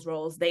from those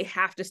roles, they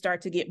have to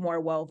start to get more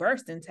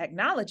well-versed in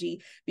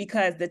technology,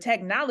 because the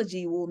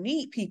technology will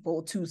need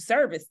people to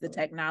service the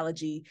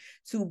technology,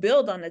 to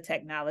build on the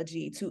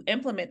technology, to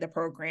implement the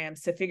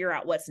programs, to figure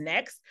out what's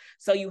next.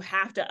 So you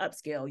have to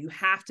upskill. You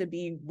have to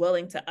be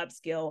willing to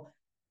upskill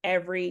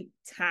every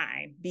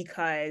time,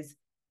 because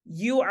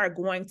you are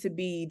going to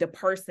be the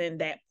person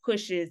that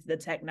pushes the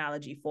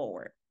technology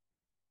forward.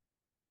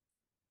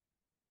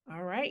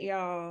 All right,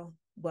 y'all.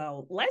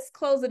 Well, let's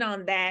close it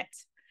on that,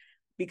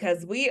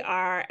 because we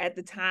are at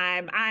the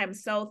time. I am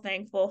so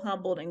thankful,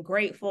 humbled, and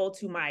grateful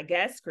to my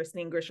guest,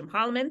 Kristine Grisham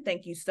Holliman.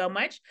 Thank you so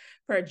much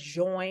for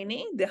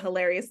joining the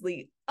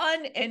hilariously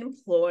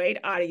unemployed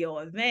audio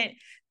event.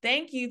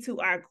 Thank you to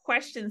our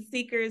question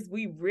seekers.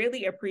 We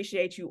really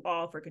appreciate you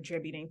all for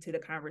contributing to the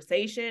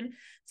conversation.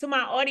 To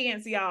my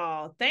audience,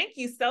 y'all, thank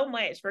you so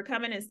much for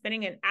coming and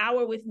spending an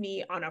hour with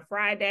me on a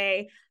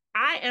Friday.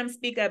 I am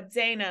Speak Up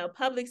Dana,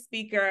 public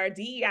speaker,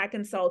 DEI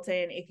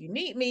consultant. If you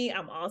need me,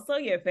 I'm also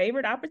your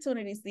favorite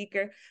opportunity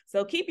seeker.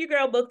 So keep your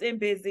girl booked and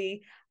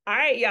busy. All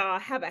right, y'all,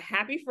 have a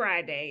happy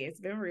Friday.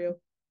 It's been real.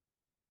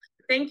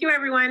 Thank you,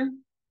 everyone.